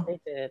as well? They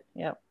did,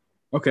 yep.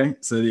 Okay,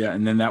 so yeah,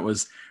 and then that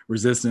was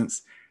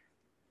resistance.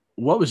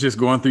 What was just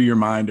going through your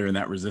mind during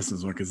that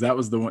resistance one? Because that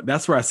was the one.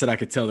 That's where I said I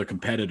could tell the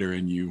competitor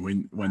in you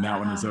when that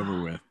one was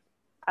over with.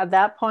 At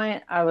that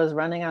point, I was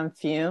running on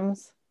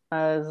fumes.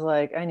 I was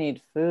like, I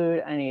need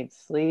food, I need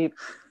sleep,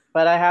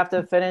 but I have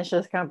to finish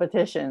this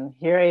competition.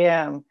 Here I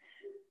am.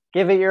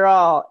 Give it your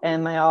all.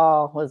 And my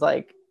all was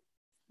like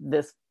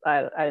this.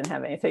 I didn't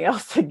have anything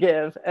else to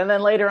give. And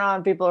then later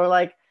on, people were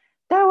like,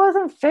 that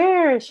wasn't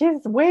fair. She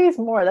weighs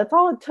more. That's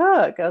all it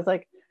took. I was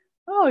like,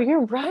 oh,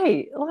 you're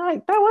right.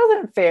 Like, that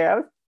wasn't fair. I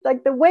was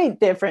like, the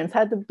weight difference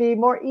had to be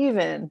more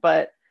even,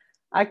 but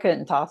I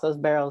couldn't toss those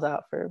barrels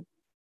out for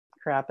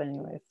crap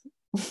anyways.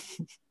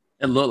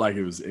 It looked like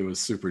it was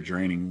super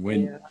draining.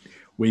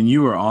 When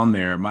you were on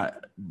there,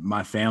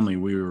 my family,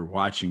 we were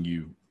watching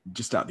you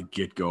just out the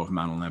get-go of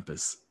Mount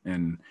Olympus,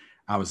 and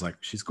I was like,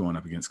 she's going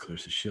up against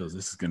Clarissa Shields.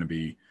 This is going to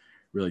be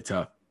really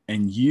tough.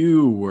 And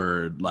you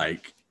were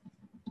like,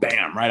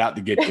 bam, right out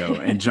the get-go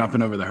and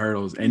jumping over the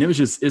hurdles. And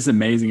it's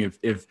amazing.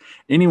 If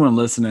anyone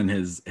listening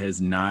has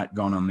not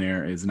gone on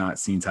there, has not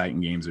seen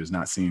Titan Games, or has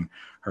not seen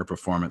her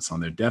performance on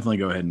there, definitely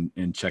go ahead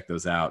and check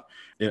those out.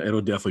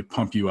 It'll definitely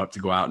pump you up to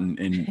go out and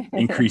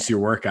increase your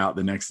workout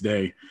the next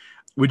day.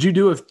 Would you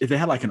do if they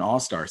had like an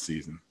all-star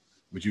season?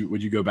 Would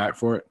you go back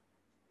for it?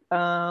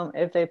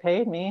 If they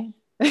paid me.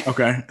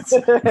 Okay.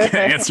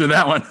 Answer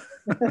that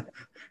one.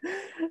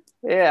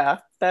 Yeah,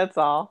 that's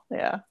all.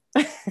 Yeah.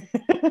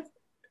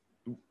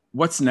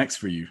 What's next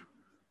for you?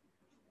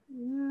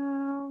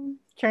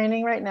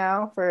 Training right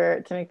now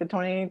to make the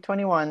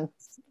 2021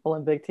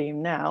 Olympic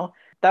team now.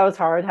 That was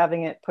hard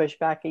having it pushed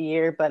back a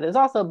year, but it's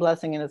also a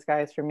blessing in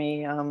disguise for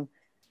me.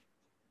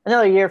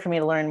 Another year for me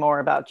to learn more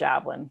about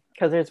javelin,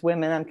 because there's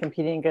women I'm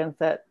competing against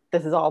that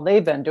this is all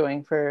they've been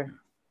doing for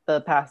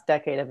the past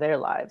decade of their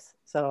lives.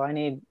 So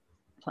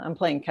I'm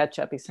playing catch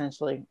up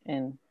essentially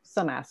in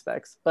some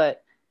aspects,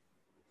 but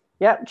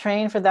yep,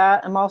 train for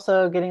that. I'm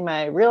also getting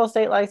my real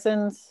estate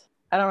license.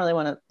 I don't really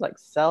want to like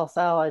sell.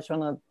 I just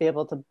want to be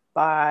able to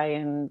buy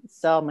and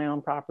sell my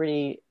own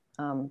property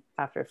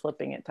after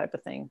flipping it, type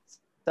of thing.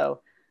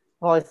 So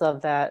I've always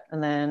loved that.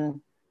 And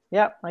then,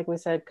 yep, like we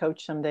said,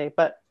 coach someday.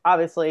 But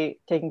obviously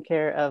taking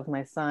care of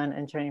my son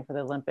and training for the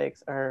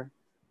Olympics are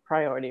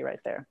priority right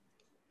there.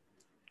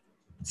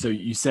 So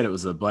you said it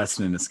was a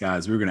blessing in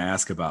disguise. We were going to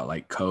ask about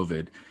like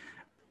COVID.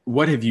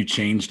 What have you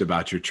changed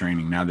about your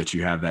training now that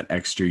you have that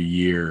extra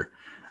year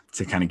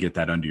to kind of get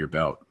that under your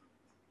belt?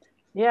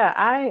 Yeah,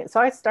 I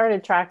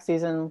started track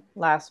season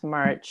last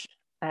March.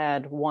 I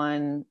had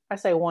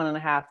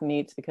 1.5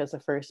 meets, because the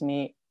first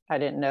meet, I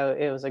didn't know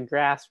it was a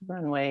grass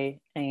runway,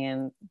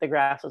 and the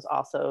grass was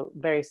also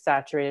very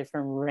saturated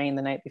from rain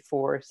the night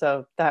before.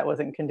 So that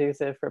wasn't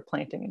conducive for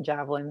planting and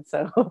javelin.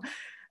 So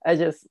I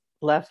just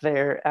left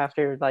there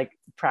after like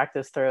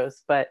practice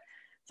throws. But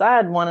so I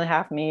had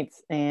 1.5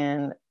 meets,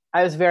 and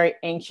I was very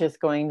anxious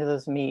going to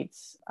those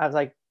meets. I was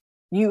like,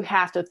 you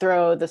have to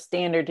throw the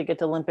standard to get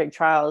to Olympic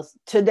trials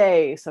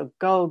today. So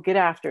go get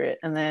after it.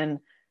 And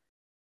then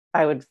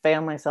I would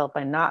fail myself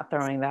by not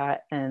throwing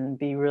that and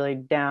be really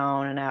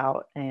down and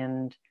out.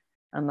 And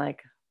I'm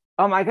like,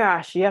 oh my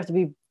gosh, you have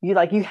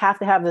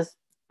to have this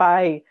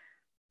by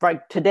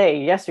like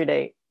today,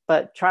 yesterday,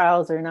 but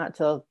trials are not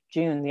till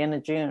June, the end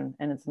of June,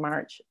 and it's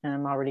March, and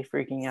I'm already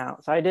freaking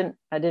out. So I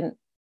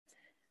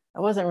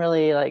wasn't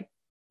really like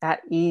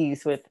at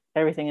ease with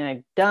everything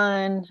I'd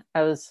done. It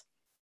was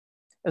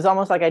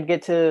almost like I'd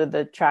get to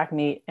the track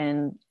meet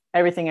and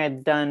everything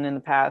I'd done in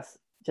the past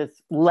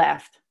just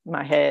left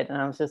my head, and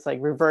I was just like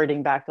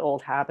reverting back to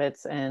old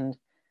habits, and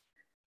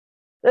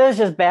it was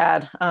just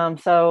bad.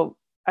 So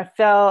I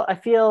feel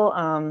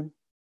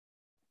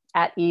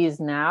at ease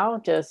now,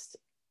 just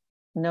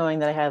knowing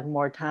that I have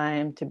more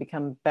time to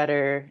become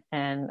better,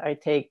 and I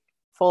take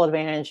full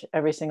advantage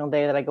every single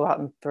day that I go out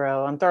and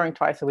throw. I'm throwing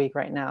twice a week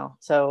right now.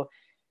 So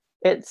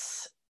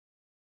It's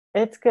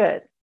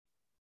good.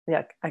 Yeah,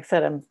 like I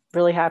said, I'm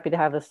really happy to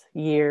have this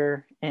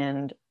year.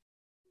 And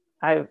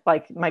I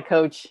like my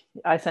coach,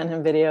 I sent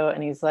him video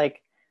and he's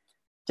like,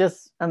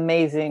 just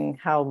amazing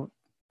how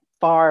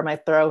far my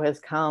throw has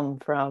come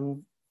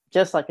from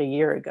just like a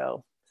year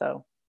ago.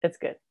 So it's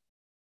good.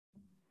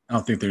 I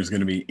don't think there's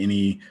going to be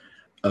any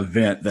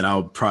event that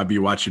I'll probably be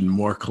watching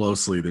more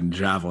closely than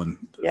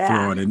javelin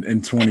throwing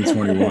in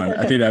 2021.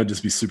 I think that would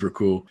just be super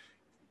cool.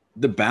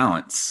 The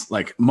balance,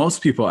 like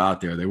most people out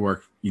there, they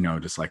work,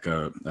 just like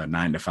a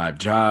 9-to-5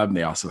 job.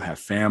 They also have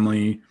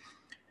family.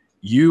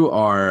 You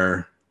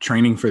are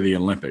training for the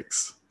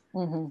Olympics,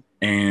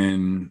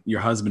 and your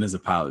husband is a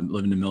pilot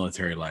living the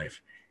military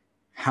life.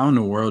 How in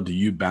the world do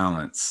you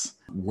balance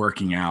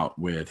working out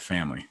with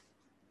family?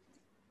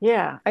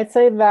 Yeah, I'd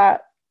say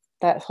that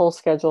whole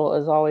schedule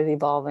is always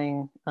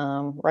evolving.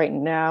 Right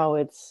now,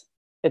 it's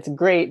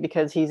great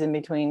because he's in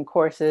between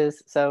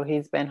courses, so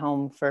he's been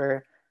home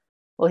for,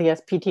 well, he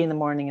has PT in the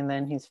morning and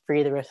then he's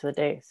free the rest of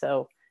the day.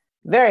 So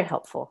very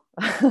helpful.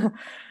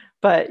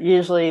 But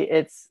usually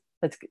it's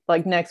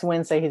like next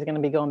Wednesday, he's going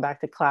to be going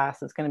back to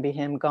class. It's going to be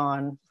him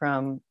gone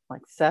from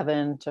like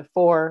 7 to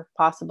 4,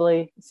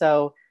 possibly.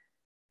 So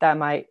that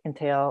might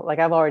entail, like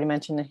I've already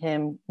mentioned to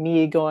him,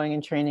 me going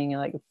and training at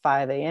like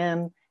 5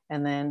 a.m.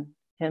 and then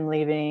him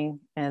leaving.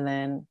 And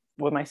then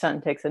when my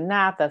son takes a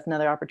nap, that's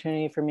another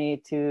opportunity for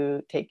me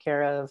to take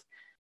care of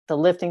the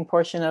lifting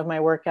portion of my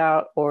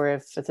workout. Or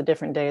if it's a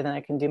different day, then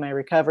I can do my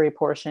recovery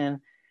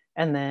portion.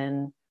 And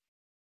then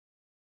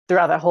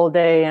throughout that whole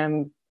day,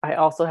 I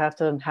also have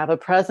to have a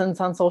presence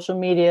on social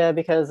media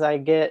because I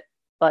get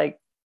like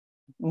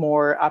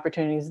more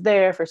opportunities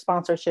there for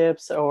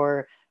sponsorships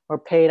or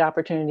paid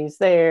opportunities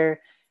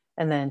there.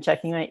 And then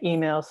checking my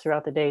emails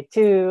throughout the day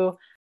too.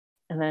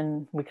 And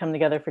then we come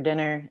together for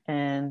dinner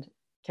and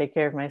take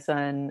care of my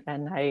son at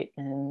night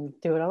and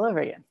do it all over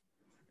again.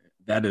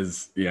 That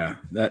is, yeah,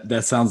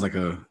 that sounds like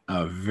a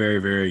very,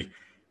 very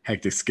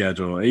hectic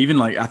schedule. Even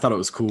like, I thought it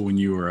was cool when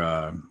you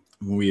were,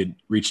 when we had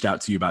reached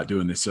out to you about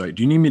doing this. So like,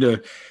 do you need me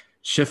to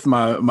shift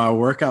my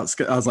workout?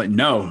 I was like,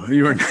 no,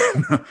 you are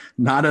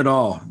not at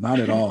all. Not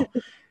at all.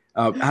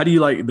 How do you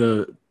like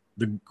the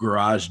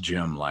garage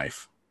gym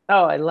life?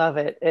 Oh, I love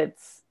it.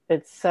 It's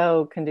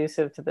so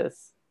conducive to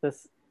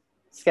this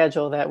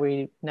schedule that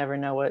we never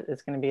know what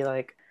it's going to be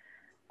like.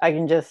 I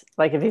can just,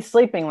 like, if he's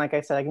sleeping, like I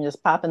said, I can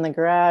just pop in the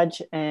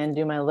garage and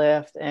do my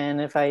lift.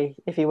 And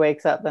if he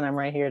wakes up, then I'm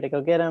right here to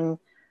go get him.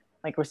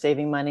 Like, we're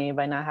saving money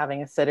by not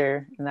having a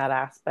sitter in that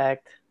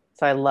aspect.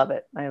 So I love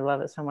it. I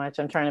love it so much.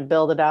 I'm trying to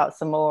build it out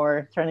some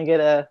more, trying to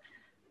get a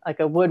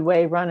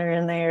woodway runner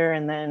in there.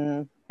 And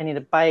then I need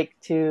a bike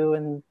too.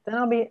 And then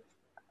I'll be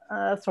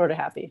sort of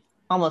happy,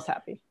 almost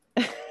happy.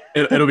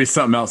 It'll be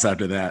something else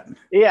after that.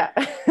 Yeah.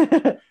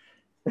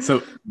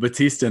 So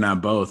Batista and I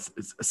both,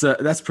 so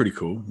that's pretty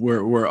cool.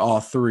 We're all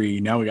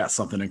three. Now we got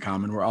something in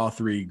common. We're all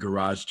three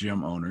garage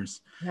gym owners.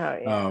 Oh,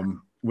 yeah.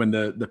 When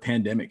the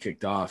pandemic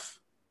kicked off,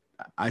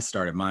 I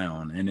started my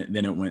own, and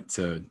then it went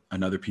to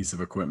another piece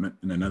of equipment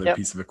and another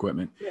piece of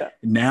equipment. Yeah.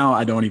 Now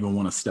I don't even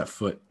want to step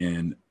foot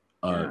in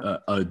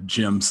a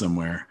gym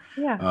somewhere.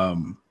 Yeah.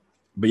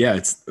 But yeah,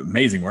 it's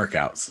amazing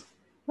workouts.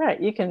 Right.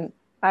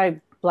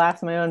 I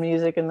blast my own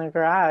music in the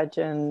garage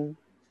and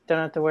don't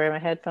have to wear my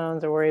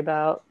headphones or worry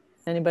about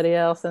anybody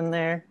else in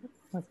there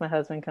once my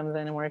husband comes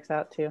in and works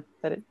out too,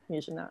 but it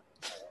usually not.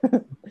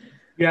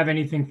 You have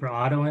anything for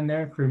Otto in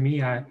there? For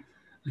me,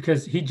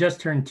 because he just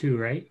turned 2,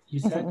 right? You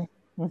said?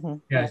 Mm-hmm.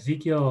 Yeah,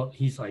 Ezekiel,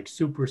 he's like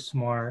super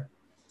smart,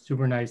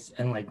 super nice,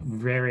 and like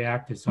very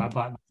active. So I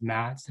bought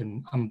mats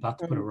and I'm about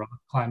to put a rock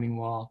climbing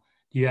wall.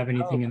 Do you have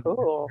anything in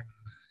cool.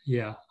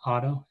 Yeah,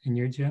 Otto in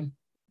your gym?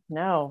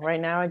 No,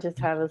 right now I just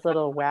have this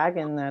little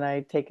wagon that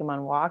I take him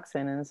on walks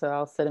in, and so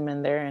I'll sit him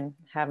in there and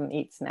have him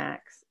eat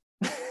snacks.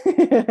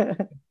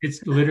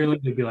 It's literally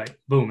to be like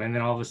boom, and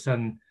then all of a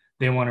sudden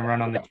they want to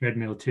run on the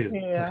treadmill too.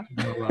 Yeah.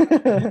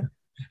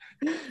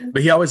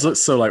 But he always looks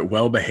so like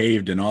well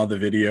behaved in all the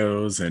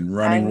videos and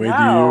running with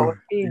you.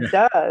 He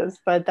does,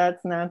 but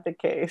that's not the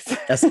case.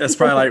 That's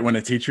probably like when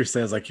a teacher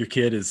says like your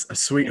kid is a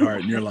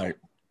sweetheart, and you're like,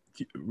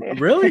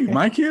 really,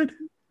 my kid?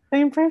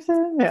 Same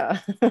person? Yeah.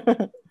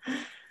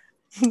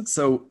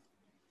 So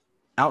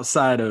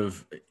outside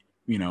of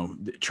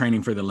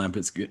training for the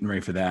Olympics, getting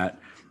ready for that,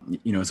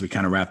 as we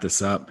kind of wrap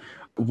this up,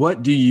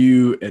 what do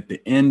you, at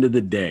the end of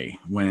the day,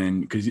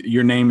 because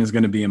your name is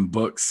going to be in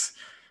books,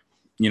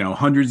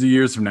 hundreds of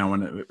years from now,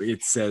 when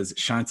it says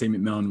Chantae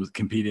McMillan was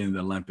competing in the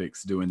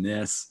Olympics doing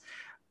this,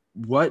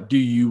 what do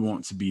you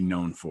want to be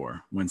known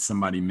for when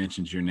somebody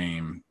mentions your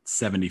name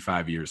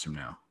 75 years from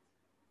now?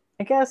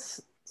 I guess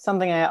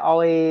something I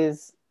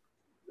always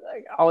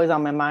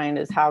on my mind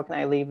is, how can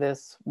I leave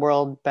this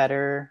world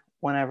better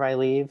whenever I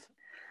leave?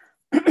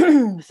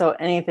 So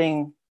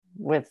anything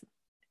with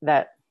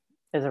that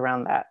is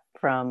around that,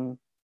 from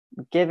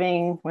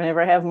giving.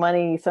 Whenever I have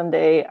money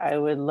someday, I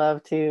would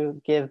love to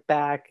give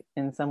back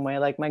in some way.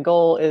 Like, my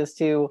goal is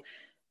to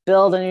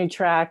build a new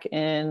track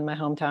in my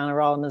hometown of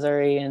Rolla,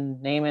 Missouri,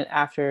 and name it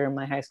after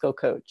my high school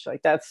coach.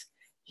 Like, that's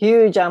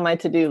huge on my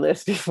to-do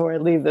list before I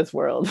leave this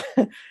world.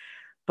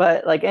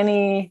 But like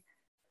any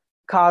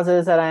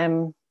causes that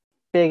I'm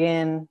big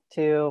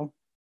into,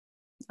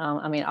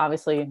 I mean,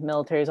 obviously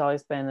military has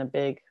always been a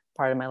big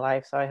part of my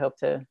life. So I hope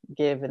to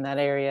give in that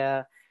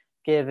area,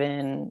 give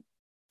in,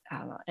 I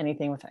don't know,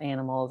 anything with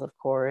animals, of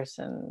course.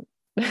 And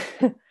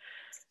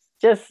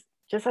just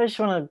I just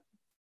want to,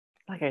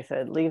 like I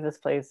said, leave this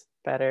place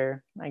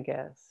better, I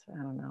guess.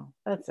 I don't know.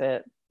 That's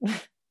it.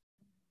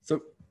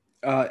 So,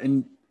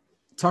 and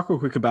talk real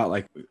quick about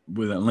like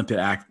with Olympic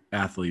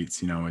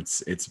athletes,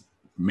 it's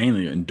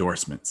mainly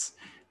endorsements,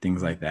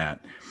 things like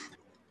that.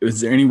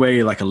 Is there any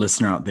way like a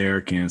listener out there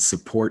can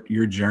support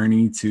your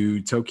journey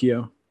to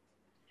Tokyo?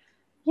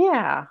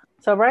 Yeah.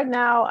 So right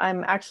now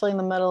I'm actually in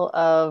the middle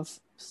of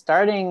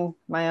starting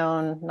my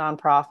own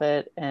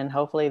nonprofit, and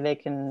hopefully I'm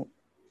going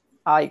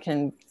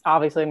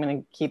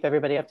to keep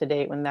everybody up to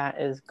date when that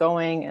is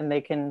going, and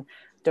they can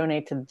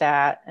donate to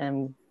that,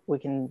 and we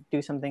can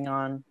do something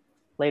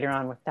later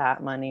on with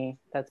that money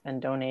that's been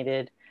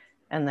donated.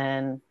 And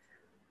then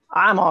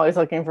I'm always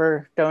looking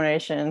for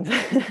donations,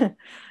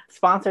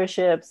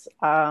 sponsorships,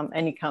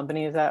 any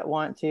companies that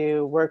want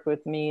to work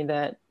with me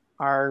that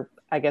are,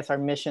 I guess, our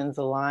missions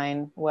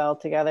align well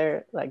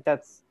together. Like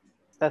that's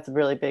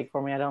really big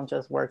for me. I don't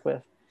just work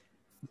with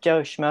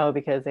Joe Schmo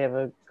because they have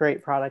a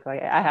great product.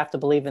 Like I have to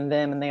believe in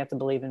them and they have to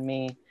believe in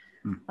me.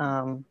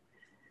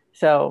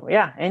 So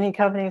yeah, any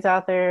companies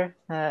out there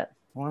that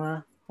want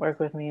to work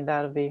with me,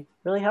 that would be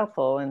really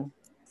helpful. And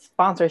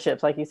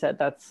sponsorships, like you said,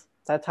 that's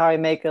how I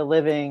make a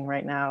living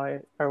right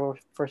now, or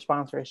for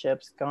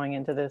sponsorships going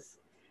into this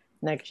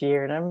next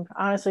year. And I'm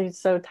honestly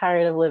so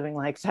tired of living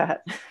like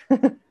that.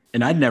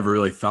 And I'd never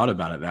really thought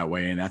about it that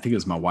way. And I think it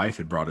was my wife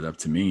had brought it up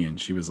to me,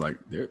 and she was like,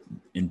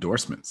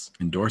 endorsements,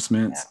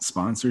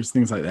 sponsors,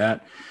 things like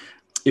that.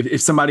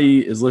 If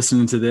somebody is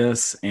listening to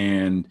this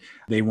and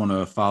they want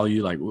to follow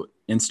you, like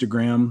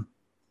Instagram.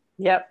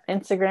 Yep.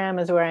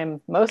 Instagram is where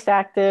I'm most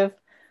active.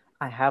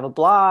 I have a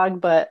blog,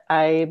 but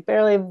I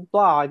barely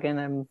blog, and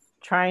I'm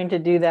trying to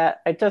do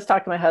that. I just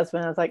talked to my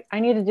husband. I was like, I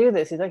need to do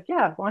this. He's like,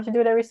 yeah, why don't you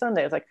do it every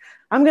Sunday? I was like,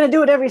 I'm going to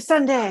do it every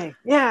Sunday.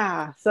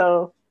 Yeah.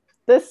 So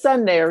this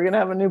Sunday, we're going to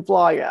have a new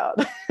blog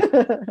out.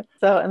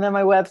 So, and then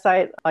my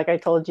website, like I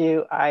told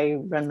you, I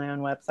run my own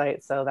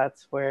website. So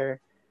that's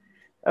where,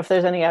 if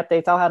there's any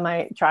updates, I'll have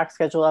my track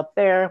schedule up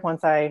there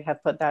once I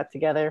have put that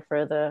together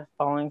for the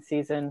following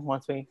season,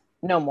 once we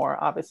know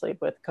more, obviously,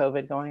 with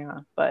COVID going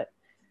on. But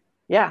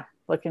yeah,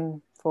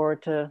 looking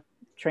forward to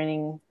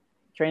training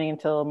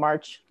until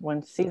March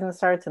when season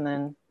starts, and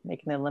then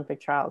making the Olympic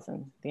trials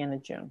in the end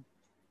of June.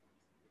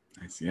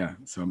 Nice. Yeah.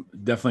 So I'm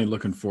definitely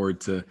looking forward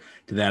to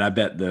that. I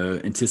bet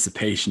the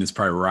anticipation is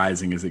probably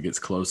rising as it gets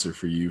closer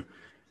for you.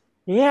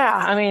 Yeah.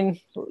 I mean,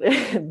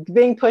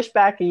 being pushed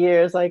back a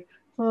year is like,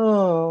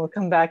 oh,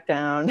 come back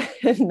down.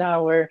 And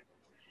now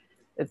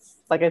it's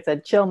like I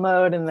said, chill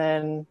mode. And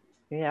then,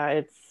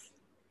 yeah,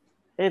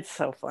 it's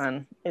so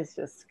fun. It's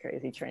just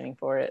crazy training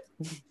for it.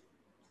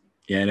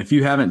 Yeah, and if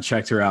you haven't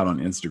checked her out on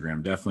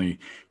Instagram, definitely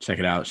check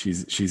it out.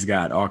 She's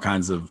got all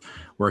kinds of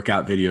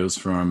workout videos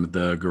from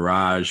the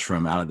garage,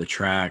 from out of the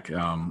track.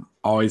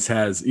 Always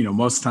has,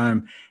 most of the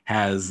time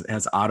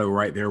has Otto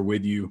right there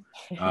with you.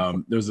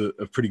 There's a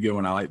pretty good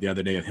one I liked the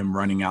other day of him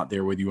running out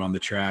there with you on the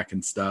track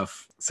and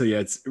stuff. So yeah,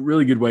 it's a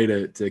really good way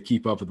to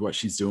keep up with what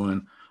she's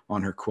doing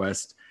on her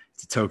quest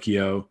to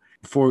Tokyo.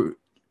 Before,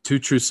 2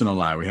 truths and a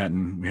lie. We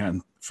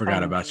hadn't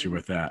forgot about you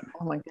with that.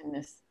 Oh my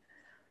goodness.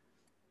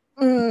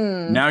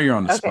 Now you're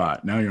on the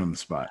spot. Now you're on the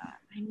spot.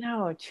 I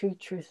know. 2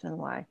 truths and a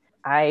lie.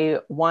 I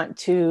want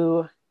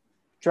to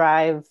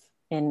drive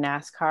in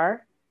NASCAR.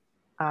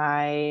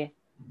 I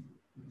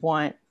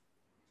want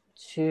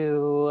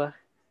to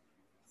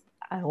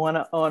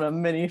own a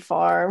mini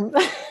farm.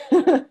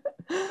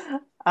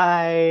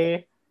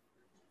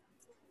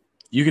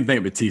 You can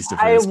thank Batista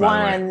for this, by the way.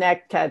 I want a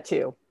neck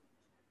tattoo.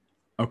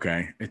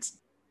 Okay. It's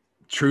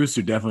truths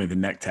are definitely the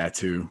neck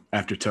tattoo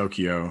after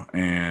Tokyo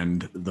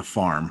and the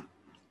farm.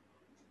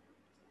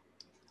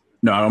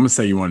 No, I'm going to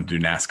say you want to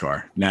do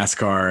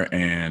NASCAR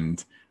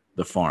and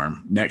the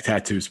farm. Neck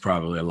tattoo is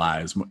probably a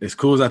lie. As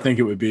cool as I think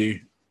it would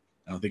be,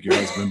 I don't think your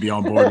husband would be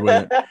on board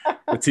with it.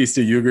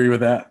 Batista, you agree with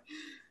that?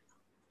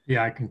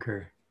 Yeah, I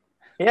concur.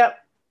 Yep.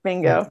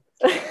 Bingo.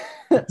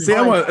 See,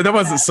 that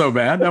wasn't so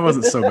bad.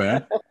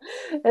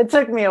 It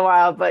took me a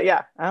while, but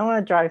yeah, I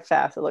want to drive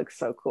fast. It looks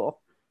so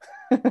cool.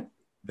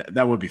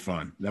 That would be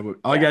fun.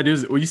 All you gotta do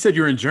is, well, you said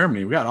you're in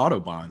Germany. We got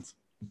Autobahns.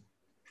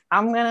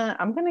 I'm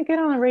gonna get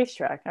on a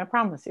racetrack. I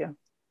promise you.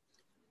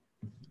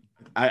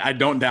 I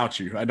don't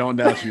doubt you.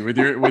 with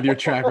your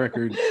track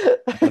record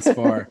thus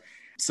far.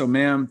 So,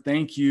 ma'am,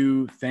 thank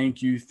you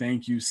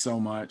so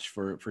much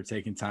for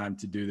taking time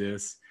to do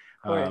this.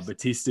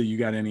 Batista, you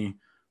got any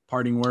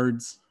parting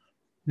words?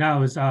 No, it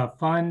was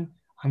fun.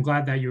 I'm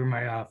glad that you were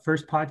my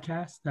first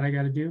podcast that I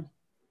got to do.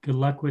 Good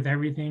luck with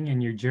everything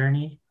in your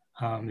journey.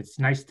 It's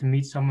nice to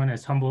meet someone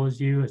as humble as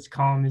you, as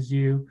calm as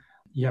you.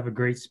 You have a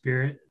great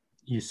spirit.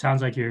 You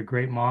sounds like you're a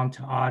great mom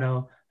to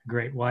Otto, a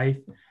great wife.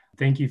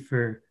 Thank you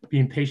for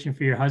being patient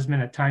for your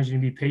husband. At times you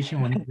need to be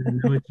patient when you're in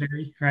the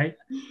military, right?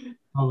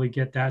 Totally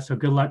get that. So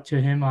good luck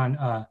to him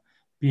on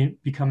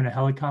becoming a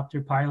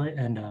helicopter pilot.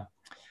 And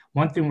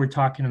one thing we're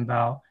talking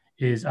about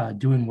is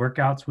doing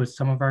workouts with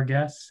some of our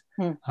guests.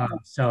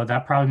 So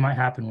that probably might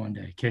happen one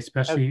day. Okay,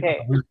 especially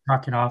we were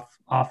talking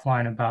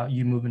offline about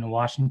you moving to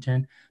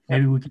Washington.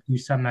 Maybe we could do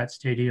some at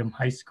Stadium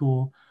High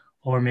School,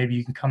 or maybe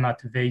you can come out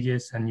to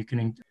Vegas and you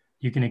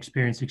can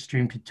experience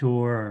Extreme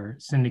Couture or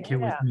Syndicate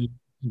with me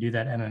and do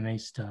that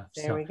MMA stuff.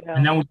 There we go.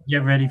 And then we can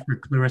get ready for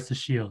Clarissa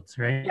Shields,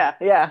 right?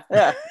 Yeah.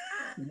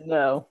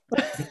 No.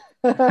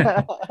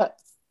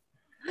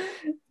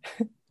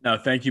 No,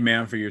 thank you,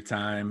 ma'am, for your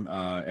time.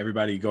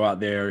 Everybody go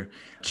out there,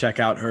 check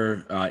out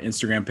her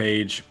Instagram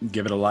page,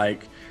 give it a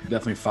like,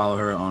 definitely follow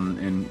her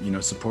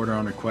and support her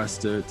on her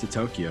quest to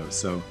Tokyo.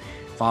 So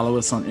follow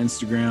us on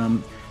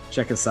Instagram,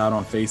 check us out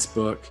on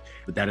Facebook.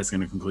 But that is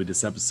going to conclude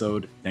this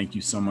episode. Thank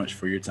you so much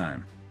for your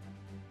time.